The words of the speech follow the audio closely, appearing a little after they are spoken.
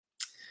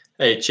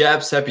Hey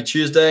chaps, happy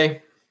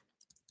Tuesday.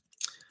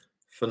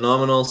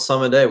 Phenomenal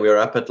summer day. We are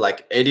up at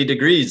like 80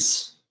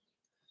 degrees,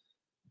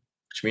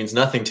 which means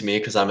nothing to me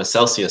because I'm a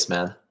Celsius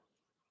man.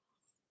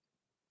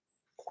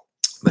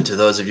 But to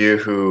those of you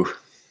who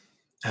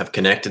have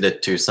connected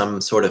it to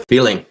some sort of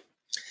feeling,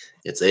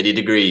 it's 80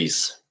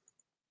 degrees.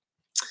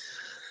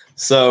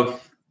 So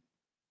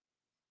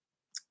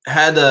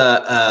had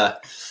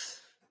a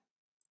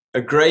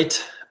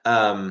great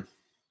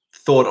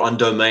thought on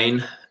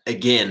domain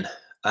again.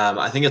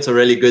 I think it's a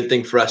really good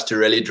thing for us to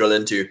really drill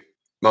into.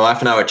 My wife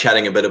and I were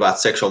chatting a bit about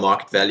sexual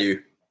market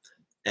value,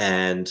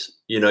 and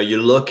you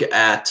look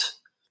at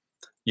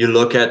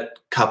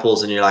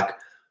couples and you're like,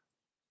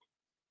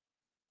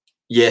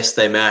 yes,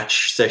 they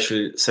match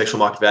sexual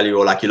market value,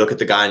 or like you look at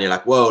the guy and you're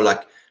like, whoa,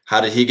 like how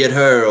did he get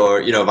her,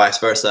 or vice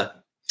versa.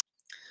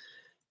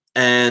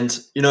 And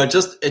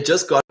it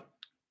just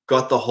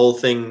got the whole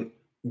thing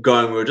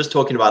going. We were just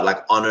talking about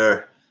like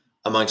honor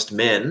amongst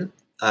men,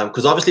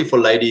 because obviously for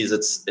ladies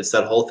it's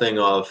that whole thing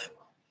of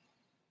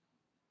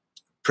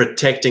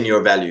protecting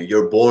your value.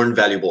 You're born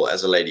valuable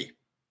as a lady,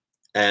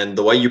 and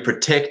the way you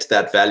protect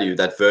that value,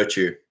 that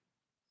virtue,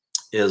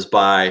 is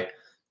by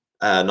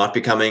not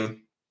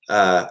becoming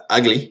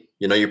ugly.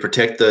 You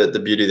protect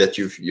the beauty that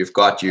you've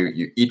got.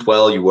 You eat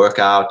well, you work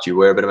out, you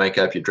wear a bit of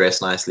makeup, you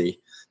dress nicely,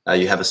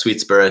 you have a sweet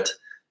spirit,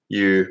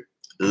 you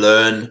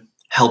learn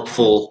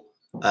helpful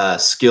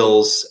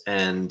skills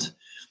and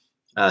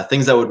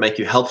things that would make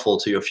you helpful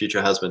to your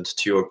future husband,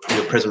 to your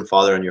present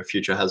father and your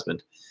future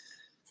husband.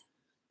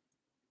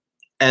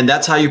 And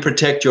that's how you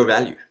protect your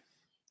value.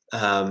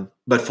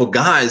 But for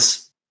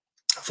guys,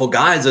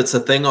 it's a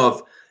thing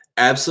of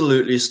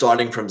absolutely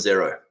starting from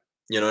zero,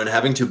 and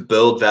having to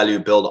build value,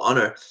 build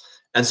honor.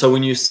 And so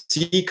when you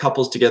see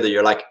couples together,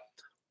 you're like,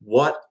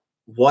 what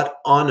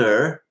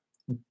honor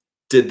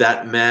did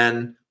that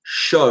man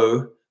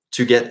show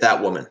to get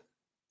that woman?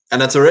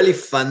 And that's a really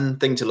fun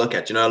thing to look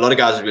at. A lot of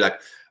guys would be like,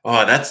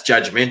 oh, that's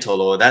judgmental,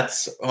 or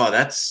that's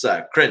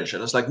cringe.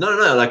 And it's like,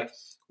 no. Like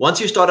once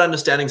you start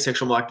understanding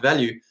sexual market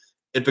value,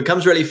 it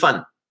becomes really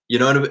fun.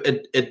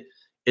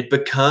 It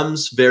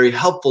becomes very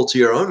helpful to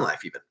your own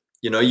life. Even,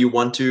 you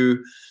want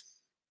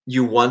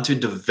to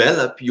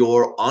develop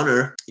your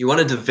honor. You want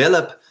to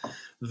develop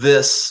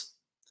this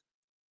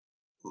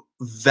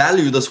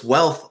value, this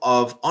wealth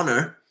of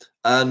honor,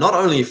 not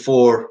only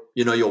for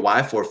your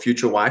wife or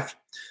future wife,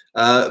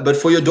 but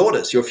for your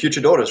daughters, your future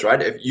daughters,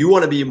 right? If you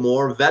want to be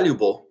more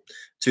valuable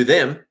to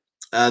them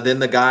than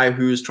the guy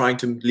who's trying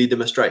to lead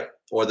them astray,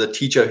 or the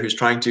teacher who's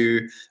trying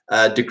to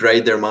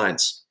degrade their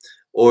minds,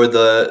 or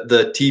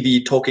the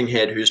TV talking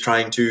head who's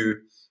trying to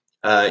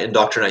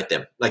indoctrinate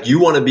them. Like, you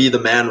want to be the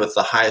man with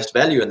the highest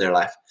value in their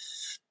life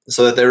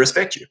so that they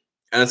respect you.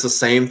 And it's the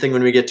same thing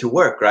when we get to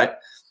work, right?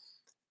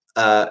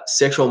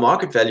 Sexual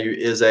market value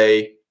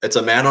it's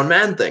a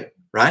man-on-man thing,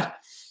 right?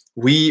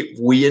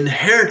 We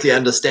inherently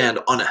understand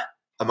honor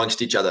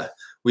amongst each other.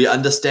 We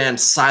understand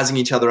sizing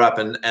each other up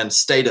and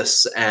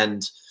status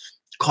and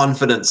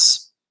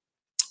confidence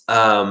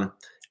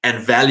and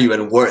value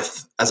and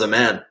worth as a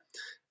man.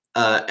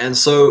 And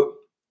so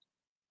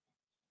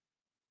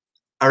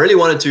I really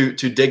wanted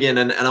to dig in,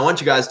 and I want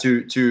you guys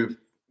to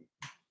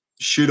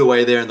shoot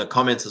away there in the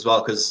comments as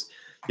well, because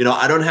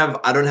I don't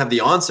have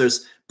the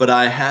answers, but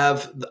I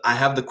have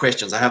the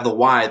questions. I have the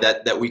why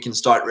that we can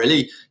start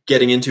really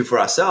getting into for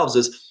ourselves.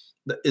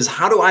 Is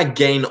how do I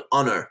gain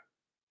honor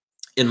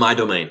in my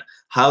domain?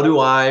 How do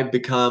I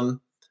become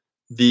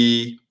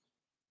the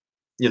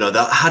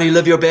how do you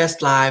live your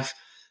best life?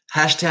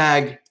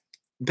 Hashtag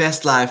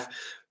best life.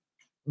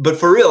 But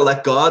for real,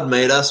 like, God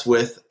made us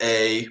with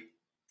a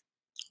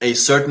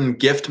certain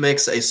gift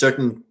mix, a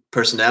certain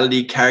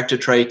personality, character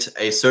trait,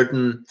 a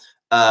certain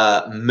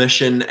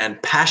mission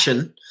and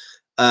passion,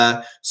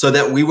 so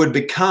that we would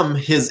become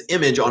His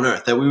image on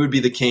earth, that we would be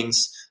the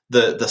kings,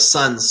 the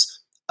sons,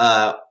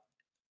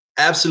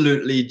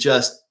 absolutely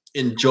just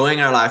enjoying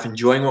our life,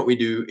 enjoying what we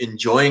do,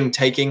 enjoying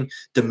taking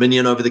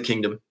dominion over the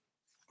kingdom.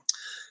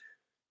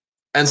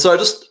 And so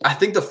I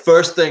think the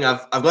first thing,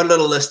 I've got a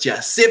little list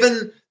here,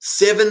 seven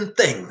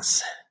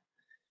things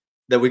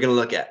that we're going to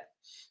look at.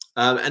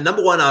 And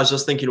number one, I was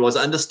just thinking, was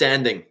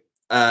understanding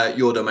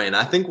your domain.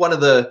 I think one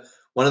of the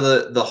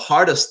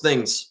hardest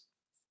things,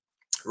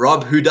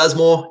 Rob, who does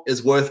more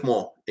is worth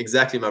more.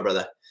 Exactly, my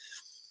brother.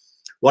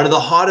 One of the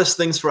hardest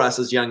things for us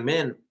as young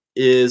men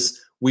is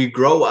we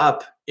grow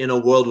up in a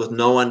world with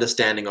no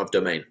understanding of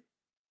domain.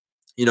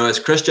 As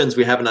Christians,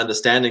 we have an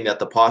understanding that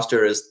the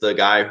pastor is the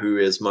guy who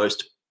is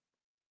most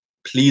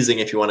pleasing,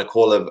 if you want to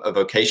call a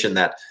vocation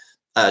that,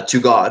 to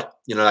God.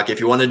 Like, if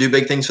you want to do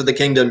big things for the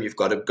kingdom, you've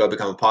got to go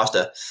become a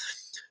pastor.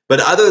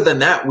 But other than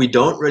that, we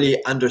don't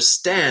really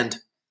understand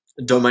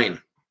domain.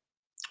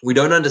 We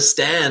don't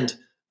understand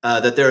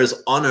that there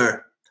is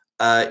honor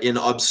in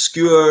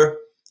obscure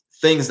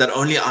things that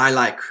only I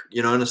like,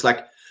 and it's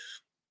like,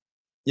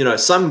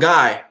 some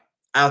guy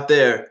out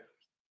there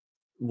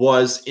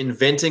was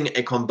inventing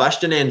a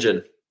combustion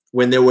engine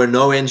when there were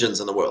no engines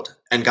in the world.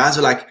 And guys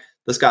are like,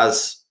 this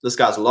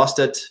guy's lost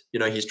it.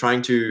 He's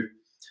trying to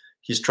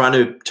He's trying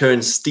to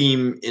turn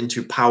steam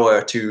into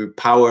power, to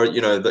power,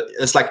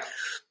 it's like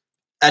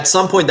at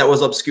some point that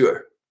was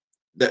obscure.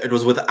 That it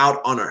was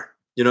without honor.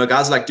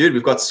 Guys like, dude,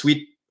 we've got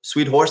sweet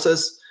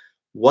horses.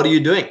 What are you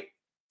doing?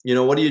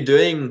 What are you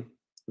doing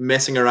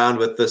messing around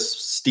with this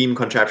steam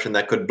contraption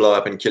that could blow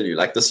up and kill you?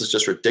 Like, this is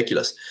just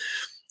ridiculous.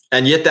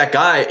 And yet that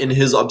guy, in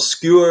his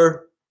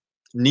obscure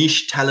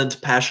niche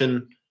talent,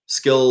 passion,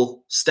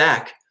 skill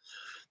stack,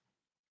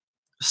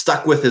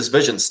 stuck with his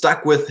vision,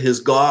 stuck with his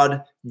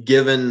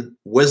God-given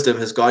wisdom,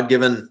 his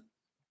God-given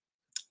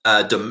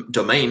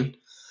domain.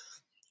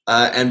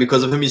 And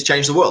because of him, he's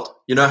changed the world.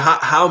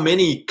 How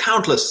many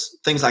countless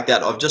things like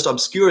that of just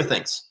obscure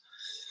things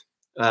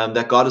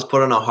that God has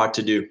put on our heart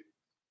to do.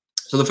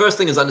 So the first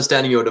thing is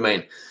understanding your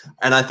domain.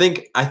 And I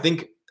think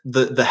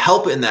the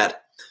help in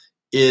that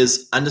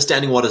is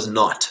understanding what is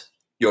not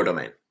your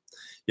domain.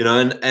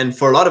 And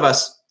for a lot of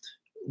us,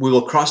 we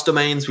will cross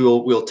domains,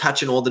 we'll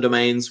touch in all the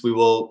domains,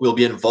 we'll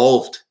be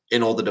involved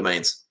in all the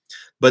domains.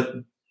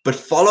 But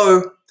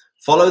follow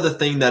the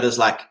thing that is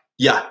like,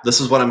 yeah, this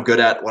is what I'm good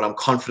at, what I'm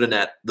confident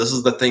at. This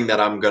is the thing that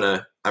I'm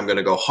gonna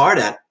go hard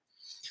at.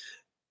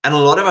 And a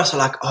lot of us are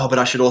like, oh, but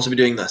I should also be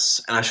doing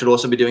this, and I should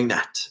also be doing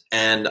that,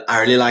 and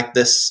I really like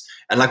this,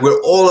 and like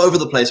we're all over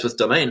the place with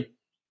domain,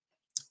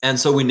 and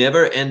so we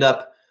never end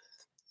up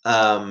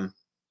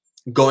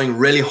going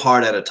really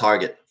hard at a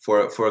target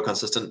for a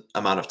consistent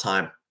amount of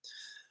time,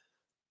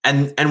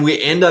 and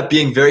we end up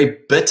being very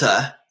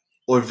bitter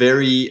or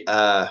very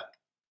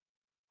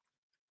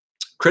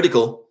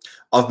critical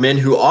of men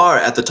who are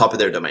at the top of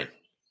their domain.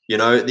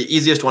 The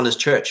easiest one is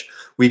church.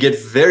 We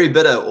get very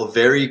bitter or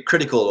very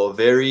critical or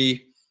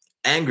very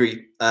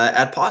angry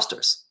at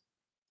pastors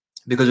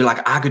because we're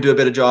like, I could do a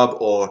better job,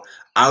 or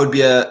I would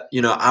be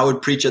I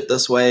would preach it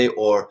this way,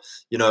 or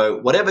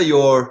whatever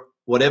your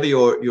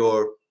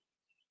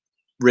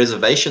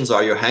reservations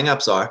are, your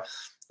hangups are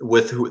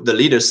with the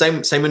leaders.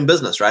 Same in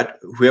business, right?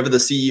 Whoever the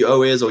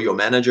CEO is, or your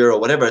manager, or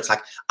whatever, it's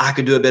like, I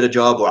could do a better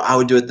job, or I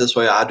would do it this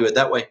way, or I'd do it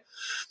that way.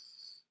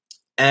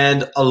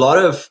 And a lot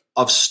of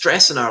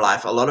stress in our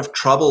life, a lot of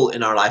trouble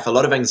in our life, a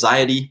lot of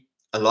anxiety,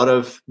 a lot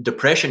of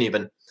depression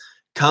even,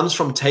 comes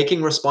from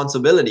taking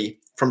responsibility,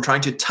 from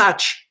trying to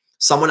touch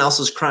someone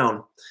else's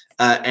crown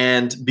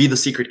and be the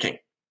secret king.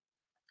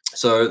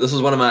 So this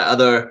is one of my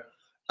other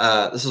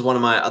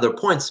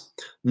points.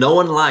 No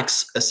one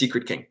likes a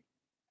secret king.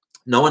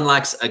 No one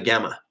likes a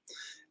gamma.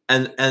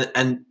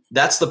 And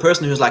that's the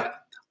person who's like,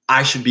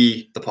 I should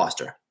be the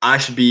pastor. I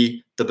should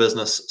be the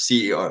business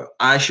CEO.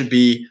 I should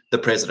be the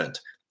president.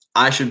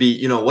 I should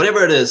be,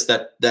 whatever it is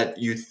that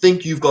you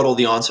think you've got all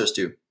the answers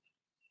to.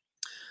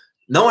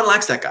 No one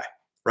likes that guy,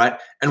 right?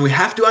 And we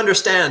have to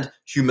understand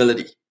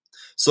humility.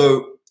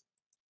 So,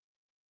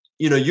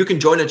 you can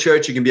join a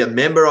church, you can be a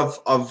member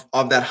of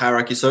that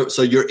hierarchy.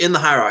 So you're in the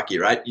hierarchy,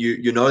 right?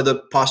 You know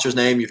the pastor's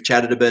name, you've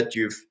chatted a bit,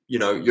 you're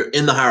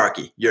in the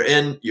hierarchy.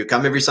 You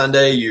come every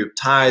Sunday, you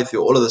tithe,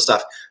 you all of this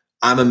stuff.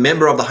 I'm a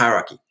member of the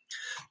hierarchy.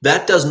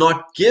 That does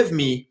not give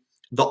me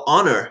the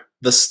honor,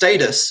 the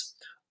status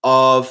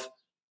of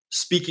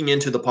speaking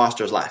into the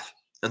pastor's life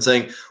and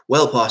saying,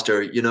 well,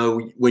 pastor,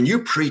 when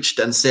you preached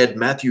and said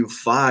Matthew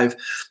 5,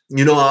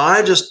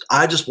 I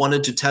just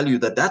wanted to tell you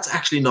that that's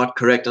actually not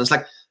correct. And it's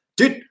like,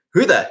 dude,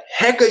 who the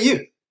heck are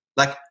you?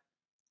 Like,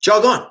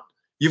 jog on.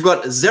 You've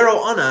got zero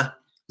honor,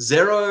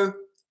 zero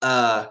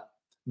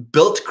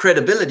built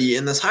credibility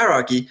in this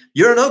hierarchy.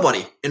 You're a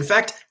nobody. In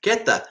fact,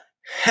 get the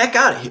heck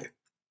out of here.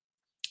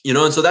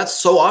 And so that's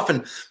so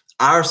often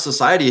our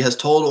society has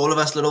told all of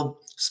us little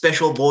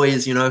special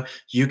boys,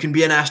 you can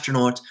be an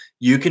astronaut,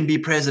 you can be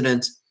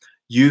president,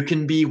 you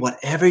can be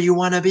whatever you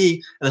want to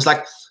be. And it's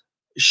like,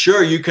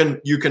 sure, you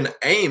can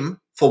aim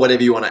for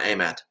whatever you want to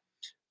aim at.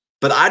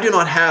 But I do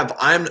not have,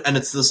 and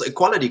it's this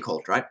equality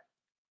cult, right?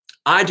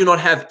 I do not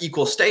have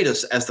equal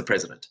status as the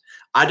president.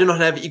 I do not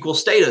have equal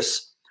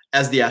status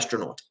as the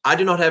astronaut. I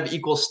do not have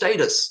equal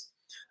status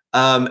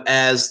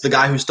as the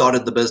guy who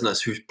started the business,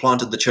 who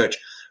planted the church,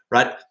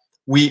 right?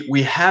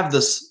 We have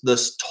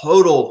this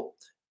total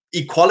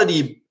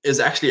equality is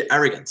actually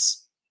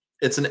arrogance.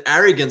 It's an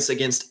arrogance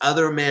against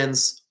other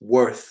men's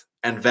worth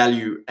and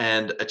value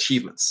and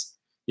achievements.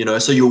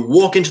 So you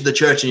walk into the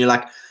church and you're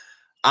like,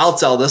 I'll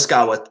tell this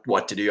guy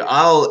what to do.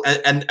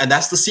 And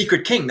that's the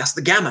secret king. That's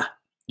the gamma.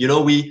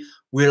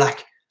 We're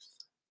like,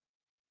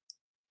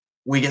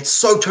 we get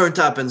so turned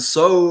up and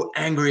so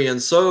angry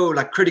and so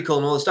like critical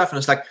and all this stuff. And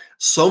it's like,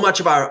 so much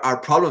of our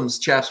problems,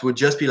 chaps, would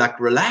just be like,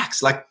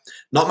 relax. Like,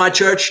 not my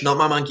church, not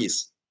my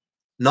monkeys.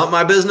 Not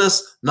my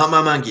business, not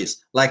my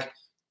monkeys. Like,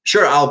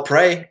 sure, I'll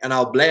pray and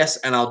I'll bless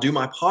and I'll do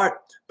my part,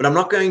 but I'm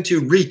not going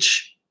to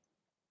reach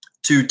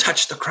to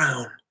touch the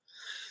crown.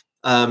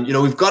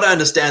 We've got to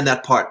understand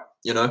that part.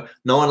 No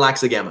one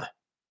likes a gamma.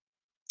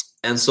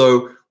 And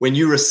so when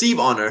you receive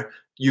honor,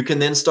 you can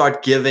then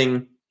start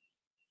giving.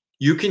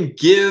 You can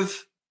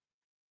give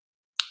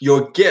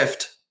your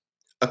gift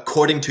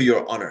according to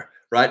your honor,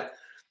 right?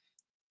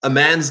 A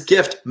man's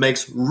gift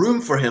makes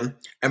room for him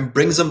and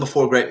brings him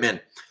before great men.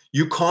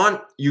 You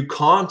can't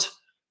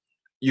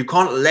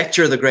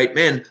lecture the great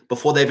men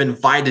before they've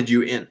invited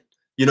you in.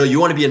 You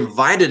want to be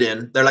invited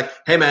in. They're like,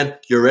 hey man,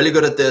 you're really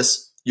good at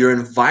this. You're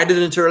invited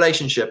into a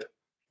relationship.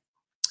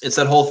 It's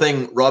that whole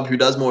thing, Rob, who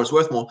does more is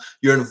worth more.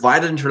 You're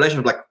invited into a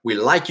relationship, like, we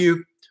like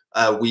you.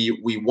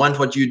 We want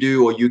what you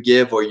do or you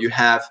give or you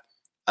have.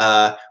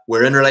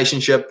 We're in a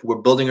relationship. We're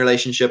building a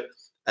relationship.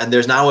 And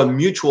there's now a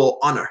mutual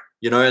honor,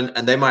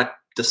 and they might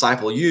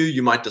disciple you.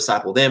 You might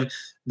disciple them.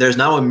 There's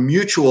now a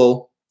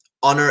mutual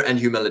honor and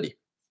humility.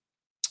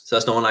 So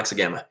that's no one likes a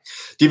gamer.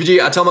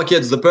 DVG, I tell my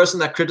kids, the person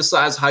that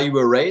criticizes how you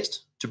were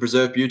raised to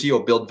preserve beauty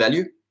or build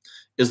value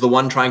is the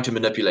one trying to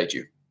manipulate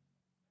you.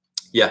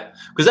 Yeah,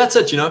 because that's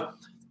it,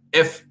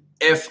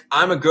 If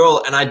I'm a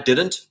girl and I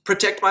didn't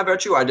protect my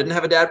virtue, I didn't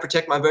have a dad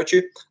protect my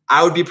virtue,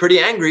 I would be pretty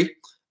angry.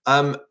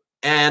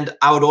 And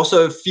I would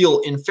also feel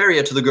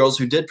inferior to the girls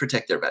who did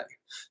protect their value.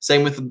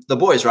 Same with the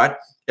boys, right?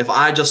 If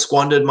I just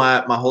squandered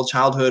my whole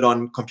childhood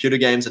on computer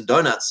games and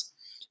donuts,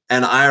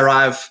 and I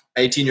arrive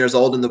 18 years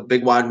old in the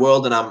big wide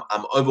world and I'm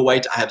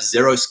overweight, I have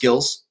zero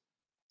skills,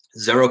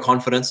 zero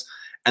confidence.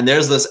 And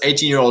there's this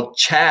 18-year-old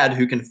Chad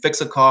who can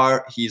fix a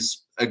car.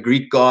 He's a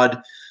Greek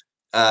god.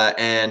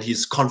 And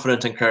he's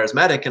confident and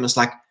charismatic. And it's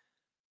like,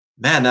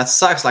 man, that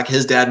sucks. Like,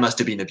 his dad must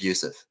have been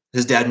abusive.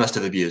 His dad must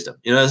have abused him.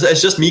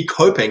 It's just me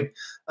coping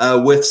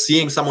with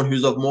seeing someone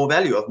who's of more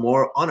value, of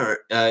more honor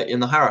in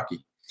the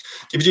hierarchy.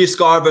 DVG,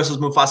 Scar versus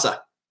Mufasa.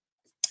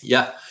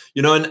 Yeah,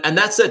 and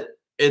that's it.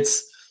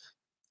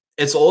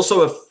 It's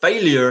also a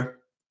failure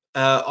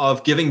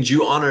of giving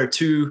due honor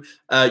to,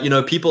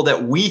 people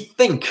that we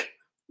think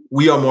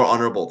we are more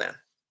honorable than.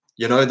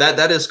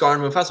 That is Scar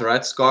and Mufasa,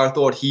 right? Scar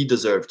thought he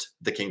deserved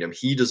the kingdom.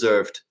 He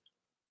deserved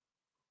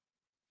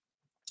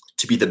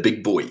to be the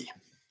big boy.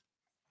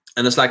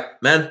 And it's like,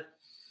 man,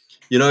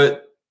 no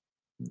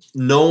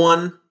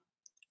one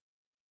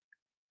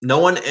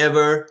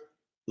ever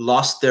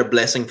lost their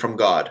blessing from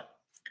God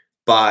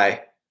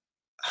by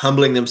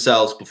humbling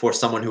themselves before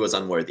someone who was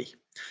unworthy.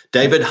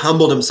 David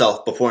humbled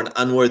himself before an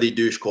unworthy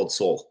douche called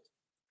Saul.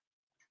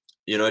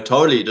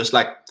 Totally just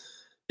like,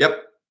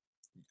 yep,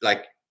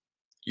 like,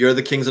 you're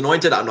the king's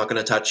anointed. I'm not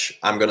going to touch.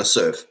 I'm going to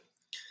serve.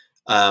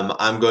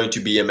 I'm going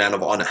to be a man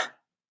of honor.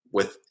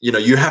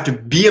 You have to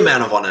be a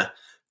man of honor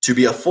to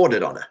be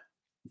afforded honor.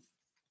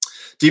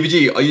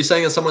 DVG, are you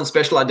saying that someone's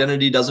special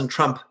identity doesn't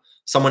trump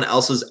someone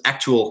else's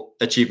actual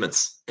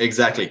achievements?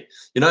 Exactly.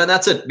 And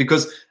that's it.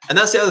 And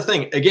that's the other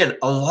thing. Again,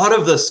 a lot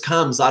of this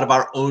comes out of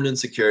our own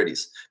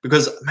insecurities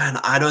because, man,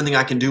 I don't think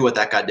I can do what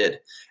that guy did.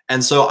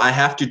 And so I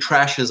have to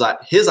trash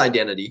his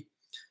identity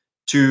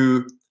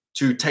to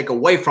take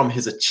away from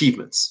his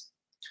achievements.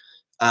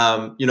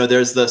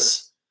 There's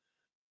this,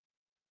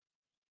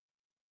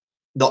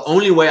 the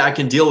only way I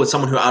can deal with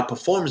someone who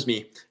outperforms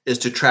me is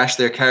to trash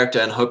their character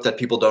and hope that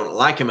people don't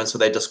like him. And so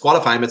they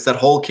disqualify him. It's that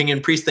whole king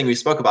and priest thing we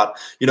spoke about.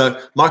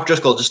 Mark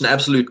Driscoll, just an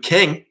absolute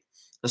king.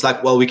 It's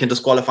like, well, we can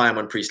disqualify him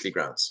on priestly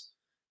grounds.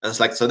 And it's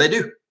like, so they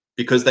do,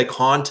 because they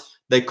can't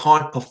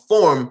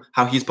perform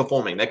how he's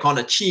performing. They can't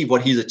achieve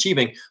what he's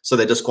achieving. So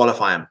they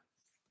disqualify him.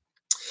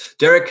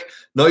 Derek,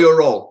 know your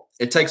role.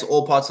 It takes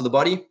all parts of the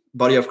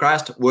body of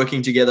Christ,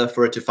 working together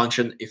for it to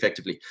function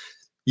effectively.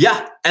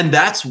 Yeah, and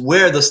that's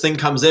where this thing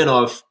comes in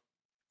of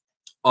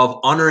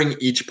honoring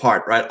each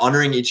part, right?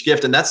 Honoring each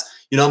gift. And that's,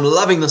 I'm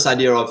loving this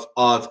idea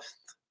of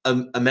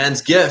a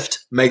man's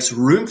gift makes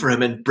room for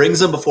him and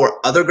brings him before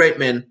other great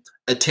men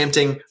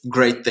attempting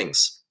great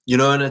things.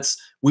 And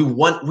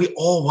we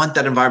all want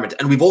that environment,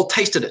 and we've all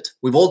tasted it.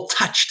 We've all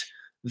touched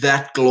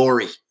that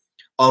glory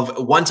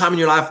of one time in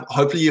your life.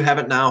 Hopefully you have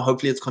it now.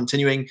 Hopefully it's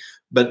continuing,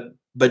 but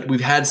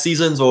we've had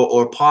seasons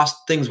or past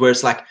things where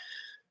it's like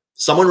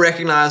someone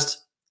recognized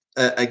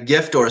a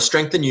gift or a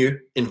strength in you,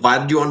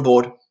 invited you on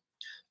board,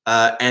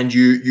 and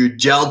you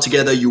gelled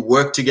together, you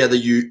worked together,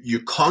 you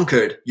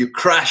conquered, you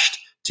crushed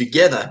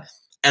together,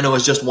 and it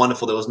was just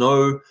wonderful.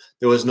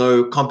 There was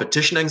no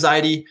competition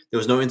anxiety, there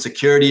was no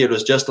insecurity. It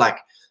was just like,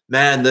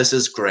 man, this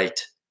is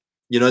great.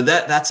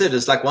 That's it.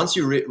 It's like once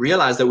you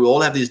realize that we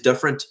all have these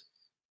different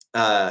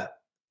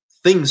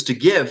things to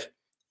give,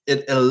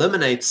 it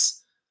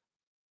eliminates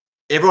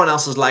everyone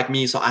else is like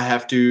me, so I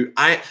have to,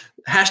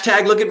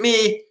 hashtag look at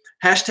me,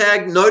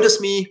 hashtag notice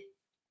me,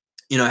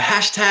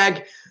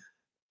 hashtag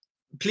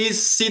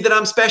please see that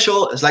I'm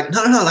special. It's like,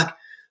 no, like,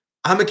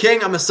 I'm a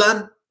king, I'm a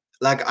son,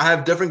 like, I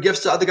have different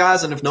gifts to other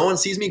guys, and if no one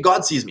sees me,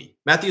 God sees me.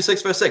 Matthew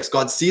 6 verse 6,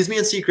 God sees me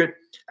in secret,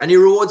 and he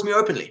rewards me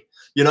openly.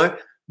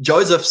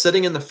 Joseph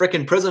sitting in the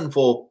frickin' prison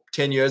for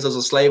 10 years as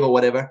a slave or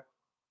whatever.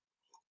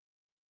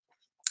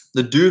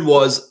 The dude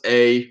was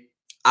a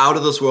out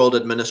of this world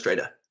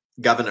administrator,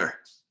 governor.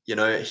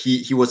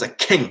 He was a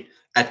king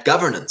at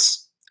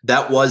governance.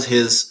 That was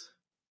his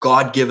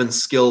God-given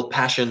skill,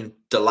 passion,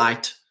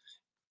 delight.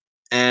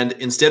 And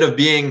instead of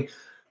being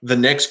the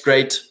next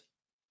great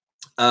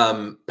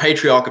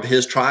patriarch of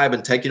his tribe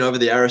and taking over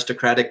the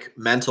aristocratic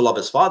mantle of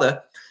his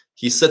father,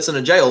 he sits in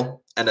a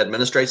jail and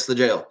administrates the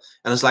jail.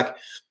 And it's like,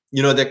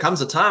 there comes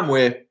a time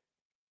where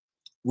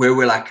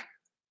we're like,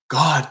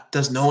 God,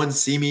 does no one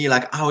see me?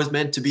 Like, I was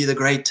meant to be the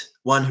great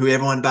one who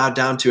everyone bowed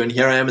down to, and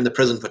here I am in the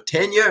prison for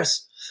 10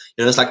 years.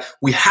 You know, it's like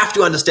we have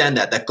to understand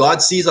that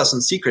God sees us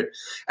in secret.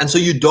 And so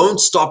you don't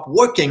stop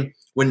working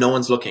when no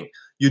one's looking.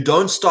 You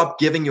don't stop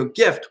giving your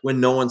gift when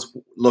no one's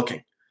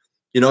looking.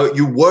 You know,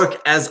 you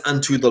work as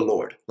unto the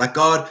Lord. Like,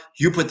 God,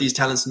 you put these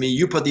talents in me,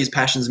 you put these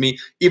passions in me,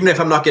 even if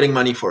I'm not getting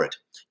money for it,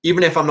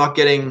 even if I'm not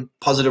getting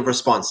positive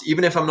response,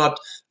 even if I'm not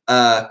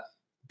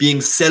being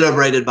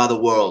celebrated by the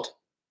world.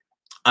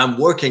 I'm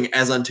working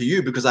as unto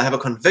you because I have a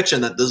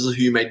conviction that this is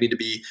who you made me to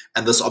be,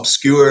 and this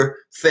obscure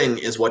thing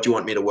is what you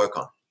want me to work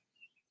on.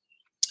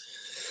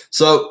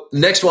 So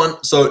next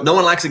one, so no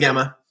one likes a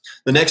gamma.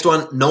 The next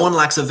one, no one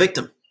likes a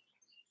victim,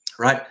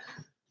 right?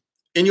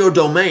 In your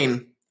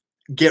domain,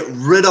 get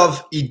rid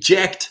of,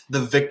 eject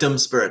the victim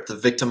spirit, the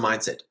victim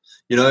mindset.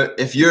 You know,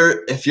 if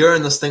you're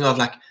in this thing of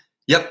like,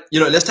 yep, you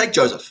know, let's take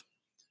Joseph.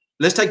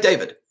 Let's take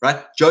David,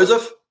 right?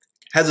 Joseph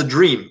has a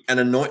dream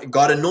and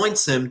God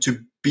anoints him to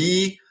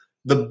be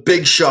the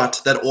big shot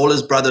that all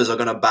his brothers are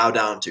going to bow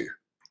down to,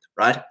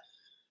 right?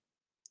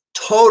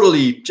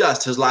 Totally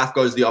just his life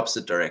goes the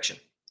opposite direction.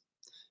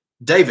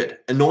 David,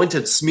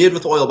 anointed, smeared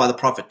with oil by the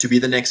prophet to be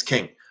the next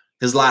king.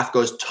 His life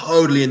goes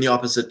totally in the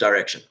opposite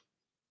direction.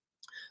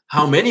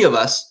 How many of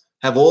us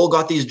have all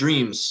got these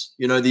dreams,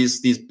 you know,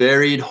 these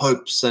buried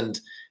hopes and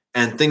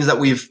things that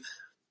we've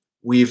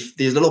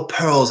these little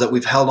pearls that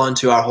we've held on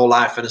to our whole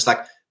life. And it's like,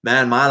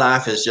 man, my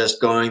life is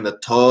just going the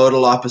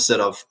total opposite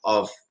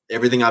of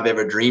everything I've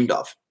ever dreamed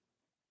of.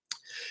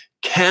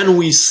 Can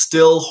we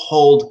still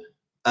hold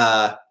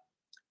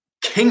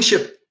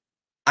kingship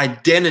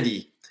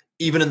identity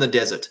even in the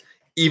desert,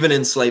 even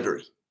in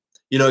slavery?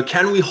 You know,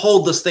 can we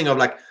hold this thing of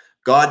like,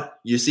 God,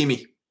 you see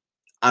me.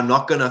 I'm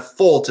not going to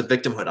fall to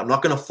victimhood. I'm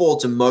not going to fall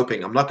to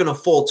moping. I'm not going to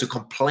fall to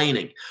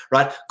complaining,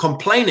 right?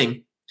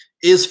 Complaining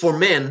is for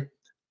men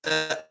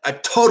a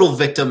total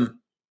victim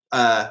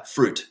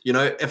fruit. You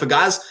know, if a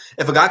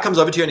guy comes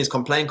over to you and he's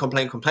complaining,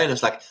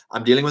 it's like,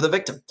 I'm dealing with a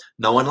victim.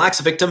 No one likes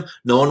a victim.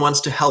 No one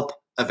wants to help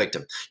a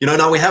victim. You know,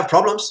 now we have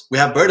problems, we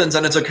have burdens,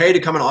 and it's okay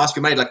to come and ask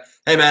your mate, like,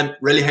 hey man,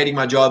 really hating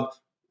my job.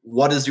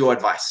 What is your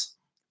advice?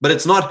 But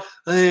it's not,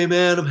 hey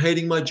man, I'm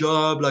hating my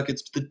job. Like,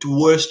 it's the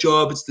worst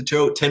job. It's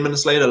the 10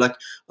 minutes later, like,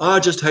 I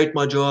just hate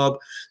my job.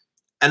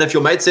 And if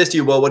your mate says to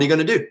you, well, what are you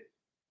going to do?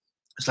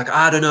 It's like,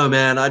 I don't know,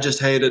 man. I just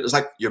hate it. It's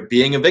like you're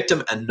being a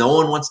victim and no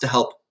one wants to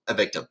help a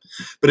victim.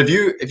 But if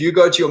you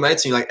go to your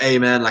mates and you're like, hey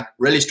man, like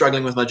really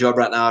struggling with my job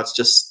right now. It's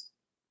just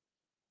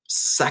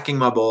sacking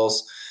my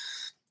balls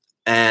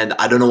and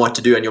I don't know what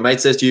to do. And your mate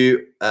says to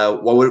you,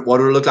 what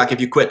would it look like if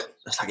you quit?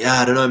 It's like, yeah,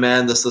 I don't know,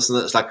 man, this and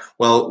that. It's like,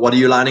 well, what are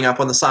you lining up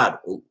on the side?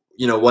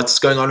 You know, what's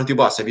going on with your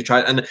boss? Have you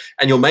tried?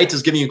 And your mate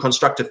is giving you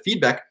constructive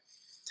feedback.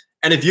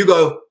 And if you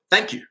go,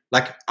 thank you,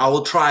 like, I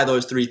will try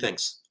those 3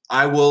 things.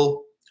 I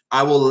will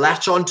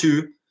latch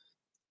onto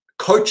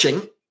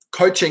coaching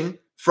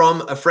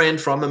from a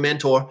friend, from a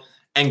mentor,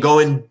 and go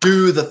and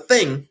do the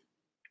thing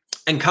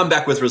and come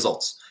back with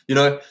results. You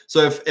know,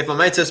 so if a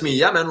mate says to me,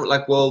 yeah, man,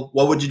 like, well,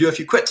 what would you do if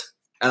you quit?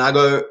 And I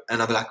go,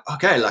 and I'll be like,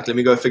 okay, like, let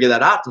me go figure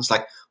that out. And it's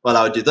like, well,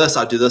 I would do this,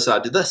 I'll do this,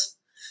 I'll do this.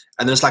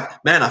 And then it's like,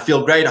 man, I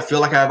feel great. I feel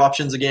like I have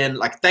options again.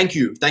 Like, thank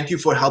you. Thank you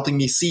for helping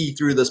me see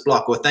through this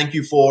block, or thank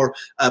you for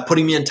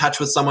putting me in touch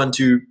with someone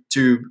to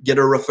get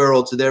a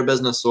referral to their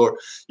business, or,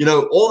 you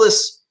know, all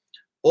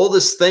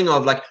this thing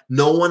of like,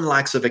 no one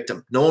likes a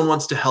victim. No one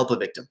wants to help a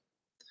victim,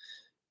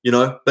 you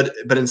know,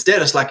 but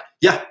instead it's like,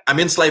 yeah, I'm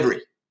in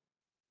slavery.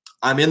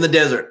 I'm in the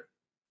desert.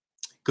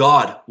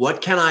 God,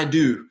 what can I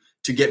do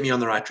to get me on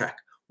the right track?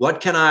 What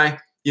can I,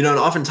 you know, and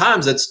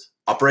oftentimes it's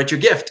operate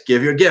your gift,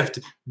 give your gift,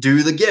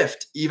 do the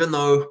gift, even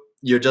though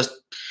you're just,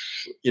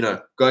 you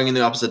know, going in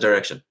the opposite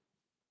direction.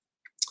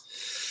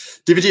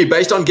 DVG,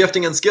 based on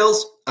gifting and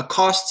skills, a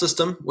caste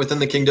system within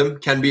the kingdom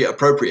can be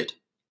appropriate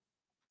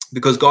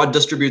because God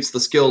distributes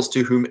the skills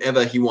to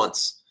whomever he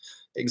wants.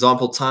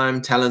 Example,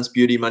 time, talents,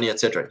 beauty, money,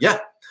 etc. Yeah,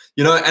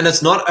 you know, and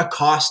it's not a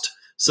caste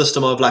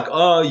system of like,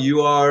 oh,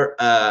 you are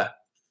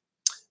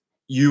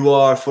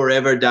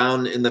forever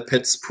down in the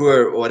pits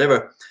poor or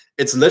whatever.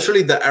 It's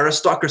literally the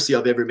aristocracy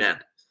of every man,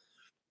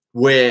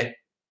 where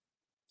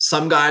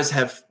some guys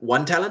have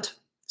 1 talent,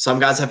 some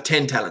guys have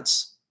 10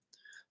 talents.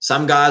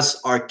 Some guys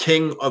are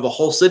king over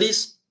whole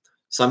cities.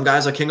 Some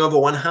guys are king over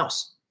 1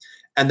 house.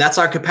 And that's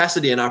our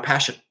capacity and our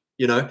passion.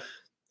 You know,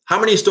 how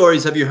many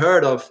stories have you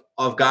heard of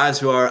guys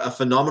who are a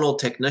phenomenal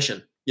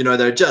technician? You know,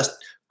 they're just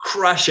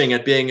crushing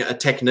at being a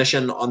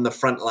technician on the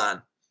front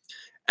line.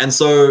 And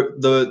so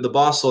the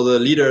boss or the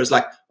leader is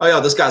like, oh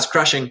yeah, this guy's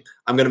crushing.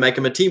 I'm going to make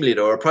him a team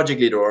leader or a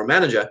project leader or a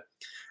manager.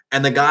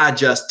 And the guy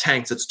just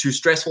tanks. It's too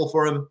stressful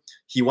for him.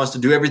 He wants to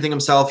do everything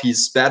himself.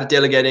 He's bad at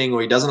delegating,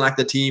 or he doesn't like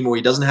the team, or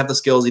he doesn't have the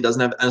skills. He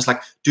doesn't have, and it's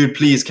like, dude,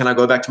 please, can I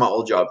go back to my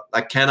old job?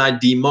 Like, can I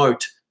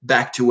demote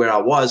back to where I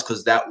was?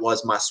 Because that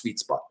was my sweet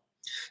spot.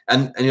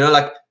 And you know,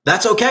 like,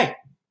 that's okay.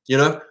 You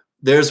know,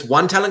 there's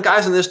 1 talent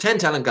guys and there's 10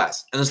 talent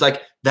guys. And it's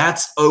like,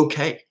 that's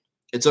okay.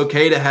 It's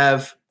okay to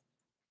have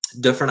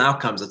different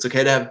outcomes. It's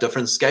okay to have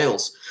different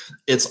scales.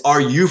 It's,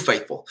 are you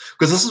faithful?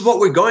 Because this is what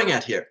we're going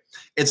at here.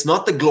 It's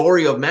not the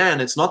glory of man.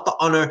 It's not the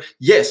honor.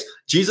 Yes,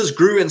 Jesus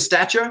grew in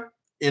stature,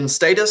 in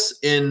status,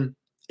 in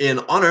in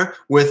honor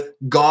with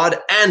God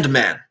and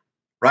man,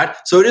 right?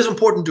 So it is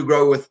important to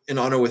grow in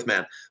honor with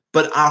man,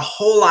 but our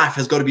whole life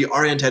has got to be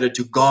orientated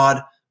to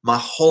God. My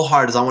whole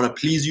heart is I want to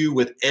please you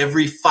with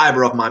every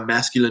fiber of my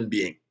masculine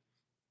being.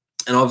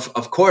 And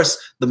of course,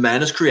 the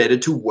man is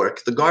created to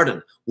work the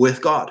garden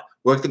with God,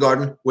 work the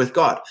garden with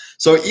God.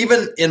 So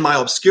even in my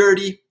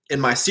obscurity,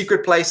 in my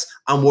secret place,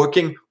 I'm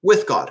working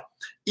with God.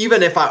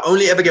 Even if I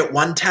only ever get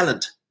one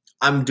talent,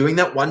 I'm doing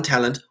that one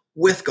talent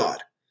with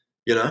God,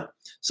 you know?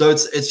 So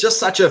it's just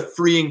such a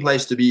freeing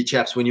place to be,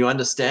 chaps, when you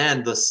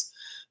understand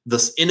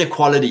this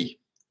inequality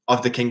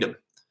of the kingdom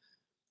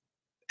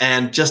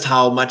and just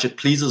how much it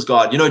pleases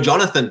God. You know,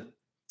 Jonathan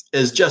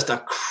is just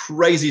a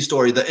crazy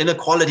story. The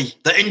inequality,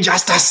 the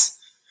injustice,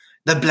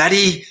 the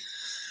bloody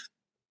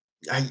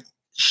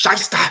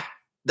shyster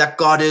that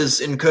God is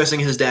in cursing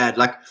his dad.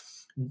 Like,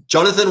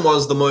 Jonathan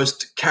was the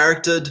most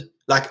charactered,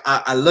 like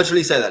I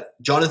literally say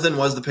that. Jonathan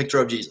was the picture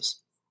of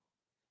Jesus.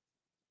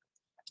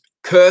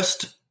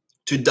 Cursed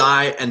to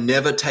die and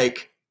never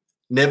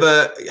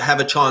have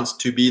a chance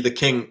to be the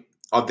king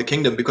of the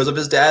kingdom because of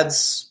his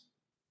dad's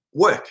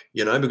work,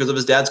 you know, because of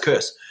his dad's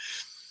curse.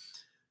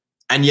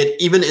 And yet,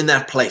 even in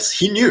that place,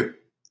 he knew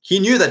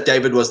that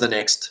David was the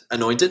next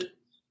anointed,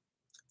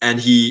 and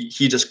he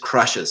just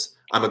crushes.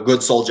 I'm a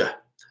good soldier.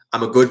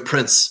 I'm a good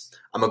prince.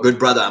 I'm a good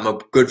brother. I'm a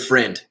good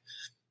friend.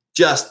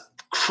 Just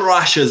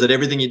crushes at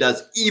everything he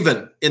does,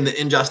 even in the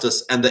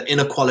injustice and the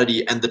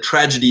inequality and the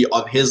tragedy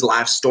of his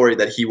life story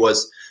that he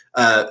was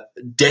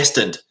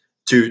destined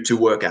to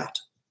work out.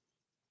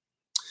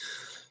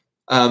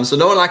 So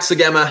no one likes a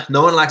gamma.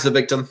 No one likes a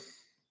victim.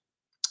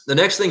 The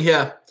next thing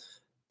here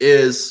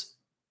is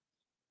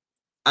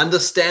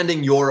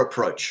understanding your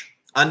approach,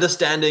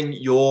 understanding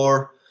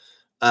your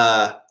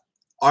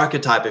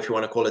archetype, if you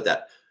want to call it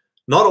that.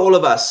 Not all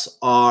of us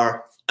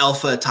are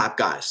alpha type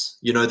guys.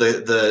 You know,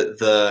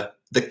 the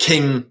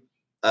king,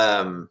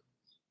 the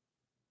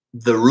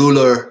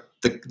ruler,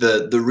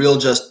 the real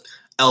just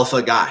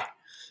alpha guy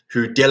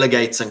who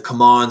delegates and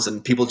commands,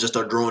 and people just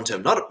are drawn to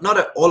him.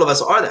 Not all of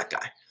us are that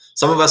guy.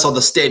 Some of us are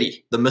the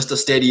steady, the Mr.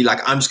 Steady. Like,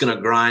 I'm just gonna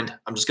grind.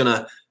 I'm just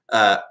gonna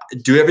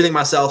do everything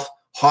myself.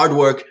 Hard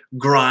work,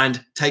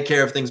 grind, take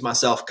care of things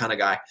myself kind of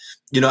guy.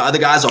 You know, other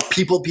guys are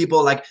people,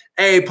 like,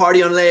 hey,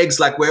 party on legs,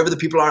 like wherever the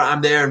people are,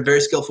 I'm there and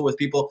very skillful with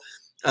people.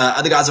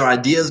 Other guys are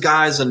ideas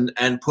guys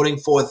and putting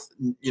forth,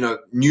 you know,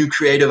 new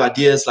creative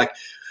ideas. Like,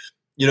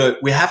 you know,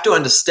 we have to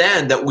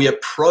understand that we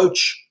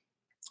approach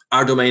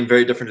our domain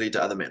very differently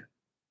to other men.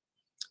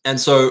 And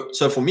so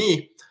for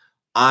me,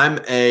 I'm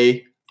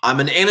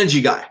an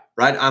energy guy,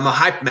 right? I'm a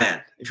hype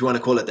man, if you want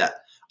to call it that.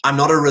 I'm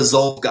not a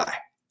resolve guy.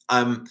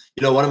 I'm,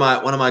 you know, one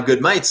of my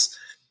good mates,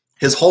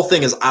 his whole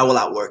thing is I will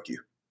outwork you.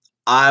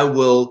 I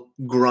will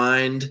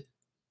grind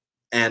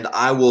and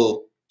I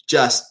will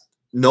just,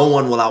 no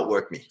one will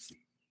outwork me.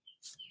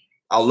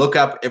 I'll look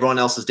up, everyone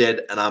else is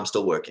dead and I'm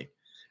still working.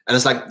 And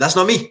it's like, that's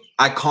not me.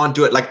 I can't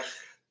do it. Like,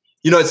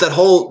 you know, it's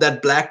that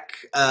black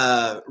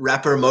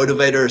rapper,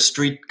 motivator,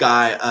 street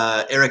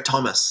guy, Eric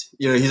Thomas.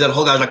 You know, he's that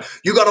whole guy like,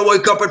 you got to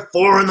wake up at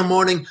 4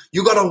 a.m.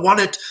 You got to want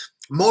it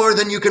more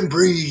than you can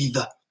breathe.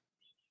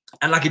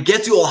 And like, it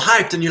gets you all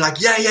hyped and you're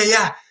like,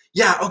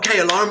 yeah, okay,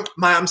 alarm,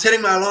 I'm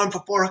setting my alarm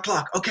for 4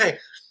 o'clock. Okay.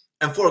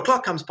 And 4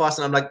 o'clock comes past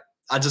and I'm like,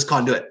 I just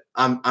can't do it.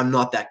 I'm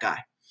not that guy.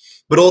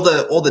 But all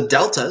the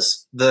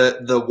deltas,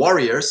 the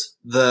warriors,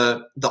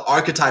 the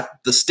archetype,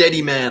 the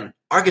steady man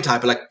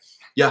archetype are like,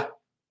 yeah,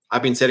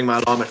 I've been setting my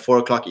alarm at 4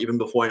 o'clock even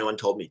before anyone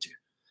told me to.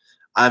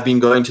 I've been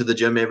going to the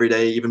gym every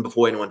day even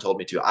before anyone told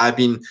me to. I've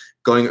been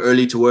going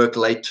early to work,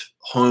 late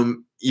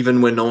home,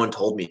 even when no one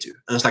told me to.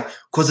 And it's like,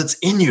 because it's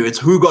in you. It's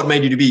who God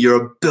made you to be.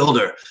 You're a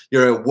builder.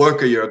 You're a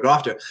worker. You're a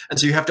grafter. And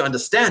so you have to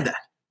understand that.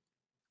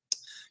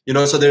 You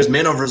know, so there's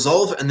men of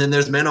resolve, and then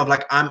there's men of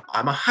like, I'm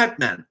a hype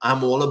man.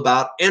 I'm all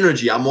about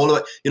energy. I'm all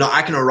about, you know,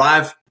 I can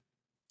arrive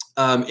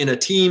in a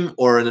team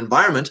or an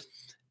environment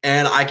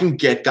and I can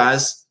get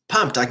guys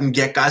pumped. I can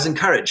get guys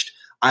encouraged.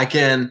 I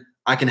can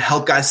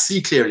help guys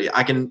see clearly.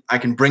 I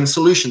can bring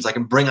solutions. I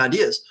can bring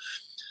ideas.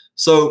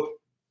 So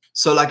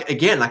like,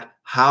 again, like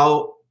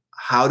how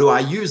do I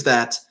use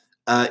that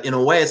in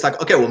a way? It's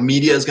like, okay, well,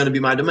 media is going to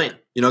be my domain.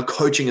 You know,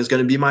 coaching is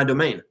going to be my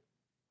domain.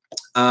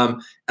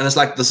 And it's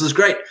like, this is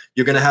great.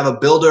 You're going to have a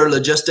builder,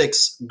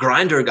 logistics,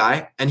 grinder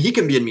guy, and he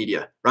can be in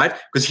media, right?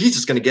 Because he's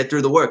just going to get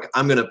through the work.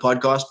 I'm going to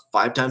podcast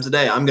 5 times a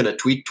day. I'm going to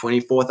tweet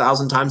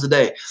 24,000 times a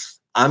day.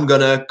 I'm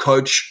going to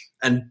coach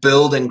and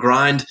build and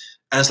grind.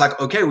 And it's like,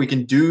 okay, we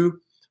can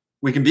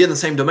be in the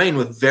same domain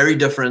with very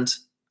different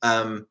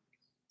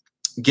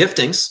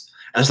giftings.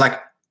 And it's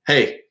like,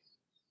 hey,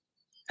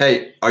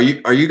 are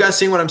you guys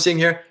seeing what I'm seeing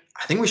here?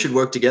 I think we should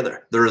work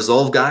together. The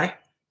resolve guy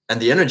and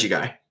the energy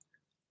guy.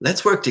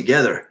 Let's work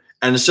together.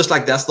 And it's just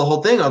like, that's the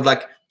whole thing of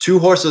like 2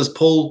 horses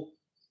pull,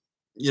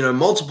 you know,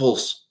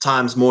 multiples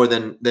times more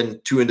than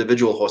 2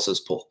 individual horses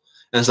pull.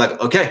 And it's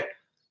like, okay,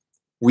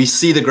 we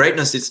see the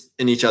greatness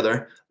in each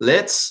other.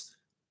 Let's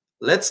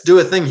do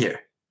a thing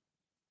here.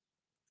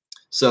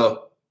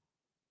 So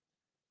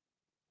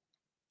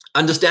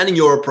understanding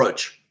your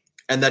approach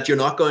and that you're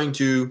not going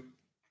to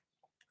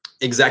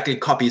exactly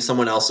copy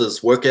someone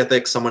else's work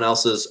ethic, someone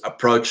else's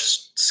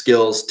approach,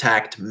 skills,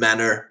 tact,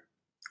 manner,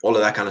 all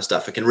of that kind of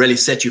stuff. It can really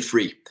set you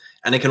free.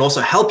 And it can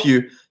also help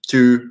you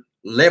to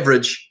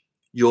leverage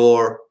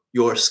your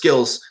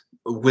skills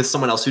with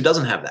someone else who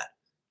doesn't have that.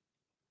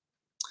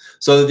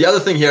 So the other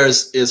thing here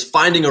is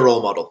finding a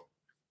role model.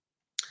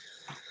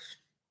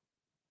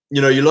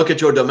 You know, you look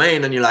at your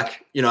domain and you're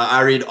like, you know,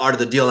 I read Art of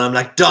the Deal and I'm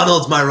like,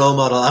 Donald's my role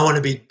model. I want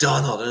to be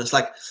Donald. And it's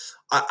like,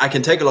 I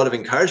can take a lot of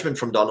encouragement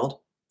from Donald.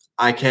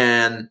 I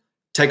can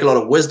take a lot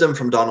of wisdom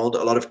from Donald,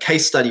 a lot of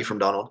case study from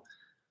Donald,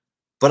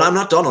 but I'm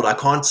not Donald. I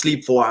can't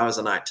sleep 4 hours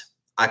a night.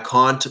 I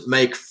can't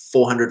make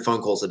 400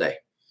 phone calls a day.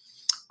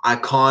 I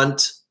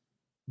can't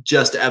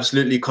just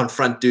absolutely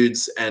confront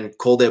dudes and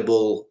call their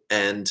bull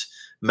and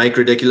make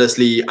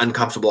ridiculously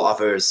uncomfortable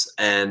offers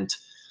and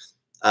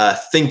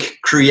think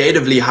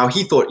creatively how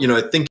he thought, you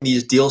know, think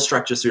these deal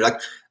structures through. Like,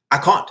 I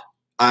can't.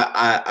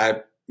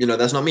 I you know,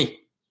 that's not me.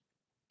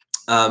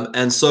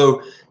 And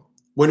so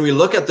when we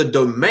look at the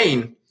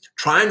domain,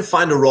 try and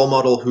find a role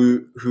model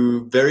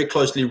who very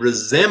closely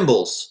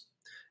resembles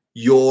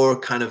your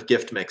kind of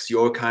gift mix,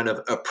 your kind of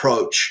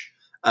approach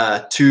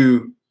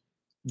to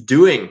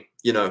doing,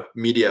 you know,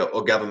 media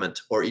or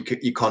government or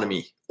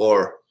economy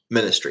or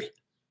ministry.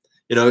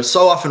 You know,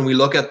 so often we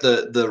look at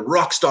the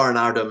rock star in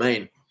our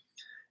domain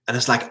and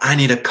it's like, I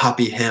need to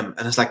copy him.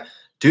 And it's like,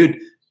 dude,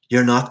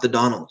 you're not the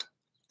Donald.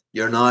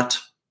 You're not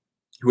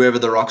whoever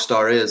the rock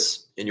star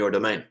is in your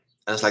domain.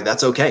 And it's like,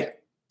 that's okay.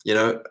 You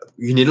know,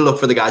 you need to look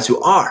for the guys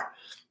who are,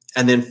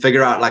 and then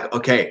figure out like,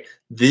 okay,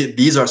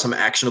 these are some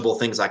actionable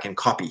things I can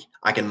copy.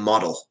 I can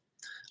model.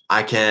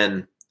 I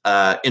can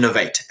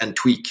innovate and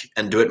tweak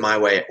and do it my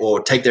way,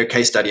 or take their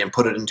case study and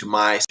put it into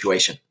my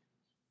situation.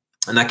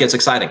 And that gets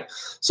exciting.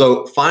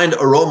 So find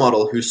a role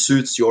model who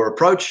suits your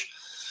approach.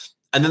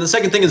 And then the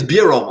second thing is be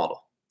a role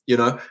model. You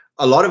know,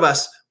 a lot of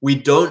us, we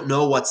don't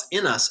know what's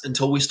in us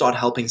until we start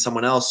helping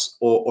someone else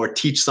or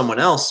teach someone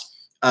else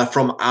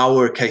from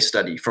our case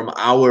study, from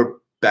our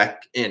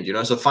back end, you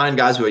know. So find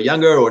guys who are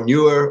younger or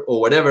newer or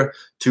whatever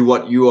to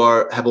what you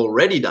have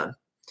already done,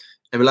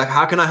 and be like,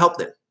 how can I help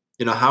them?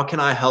 You know, how can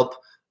I help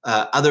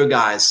other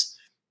guys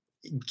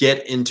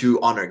get into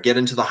honor, get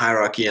into the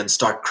hierarchy, and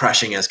start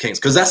crushing as kings?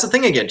 Because that's the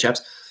thing again,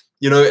 chaps.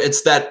 You know,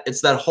 it's that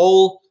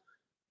whole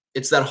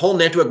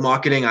network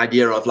marketing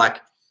idea of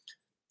like,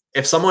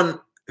 if someone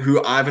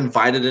who I've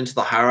invited into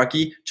the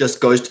hierarchy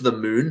just goes to the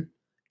moon,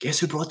 guess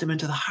who brought them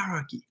into the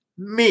hierarchy?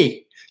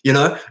 Me. You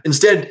know,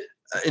 instead,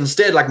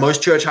 like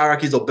most church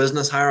hierarchies or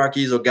business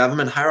hierarchies or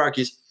government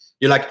hierarchies,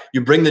 you're like, you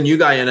bring the new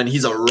guy in and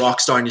he's a rock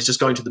star and he's just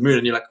going to the moon,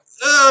 and you're like,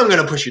 oh, I'm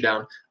going to push you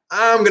down.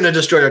 I'm going to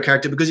destroy your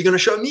character because you're going to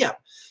show me up.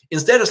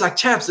 Instead, it's like,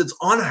 chaps, it's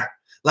honor.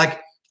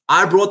 Like,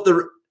 I brought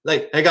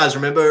hey guys,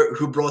 remember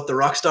who brought the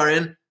rock star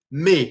in?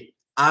 Me.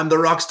 I'm the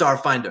rock star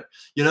finder.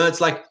 You know,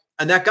 it's like,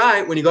 and that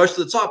guy, when he goes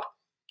to the top,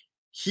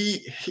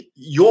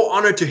 your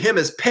honor to him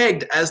is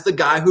pegged as the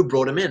guy who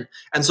brought him in.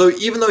 And so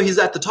even though he's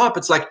at the top,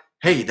 it's like,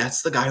 hey,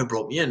 that's the guy who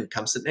brought me in.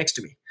 Come sit next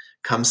to me.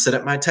 Come sit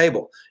at my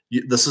table.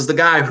 This is the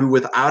guy who,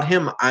 without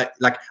him,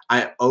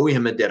 I owe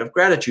him a debt of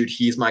gratitude.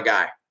 He's my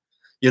guy.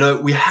 You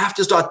know, we have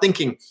to start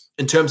thinking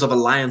in terms of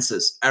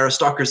alliances,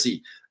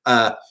 aristocracy.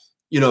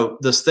 You know,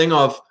 this thing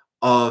of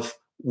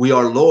we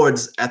are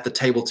lords at the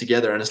table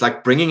together, and it's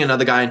like bringing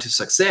another guy into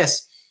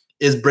success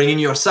is bringing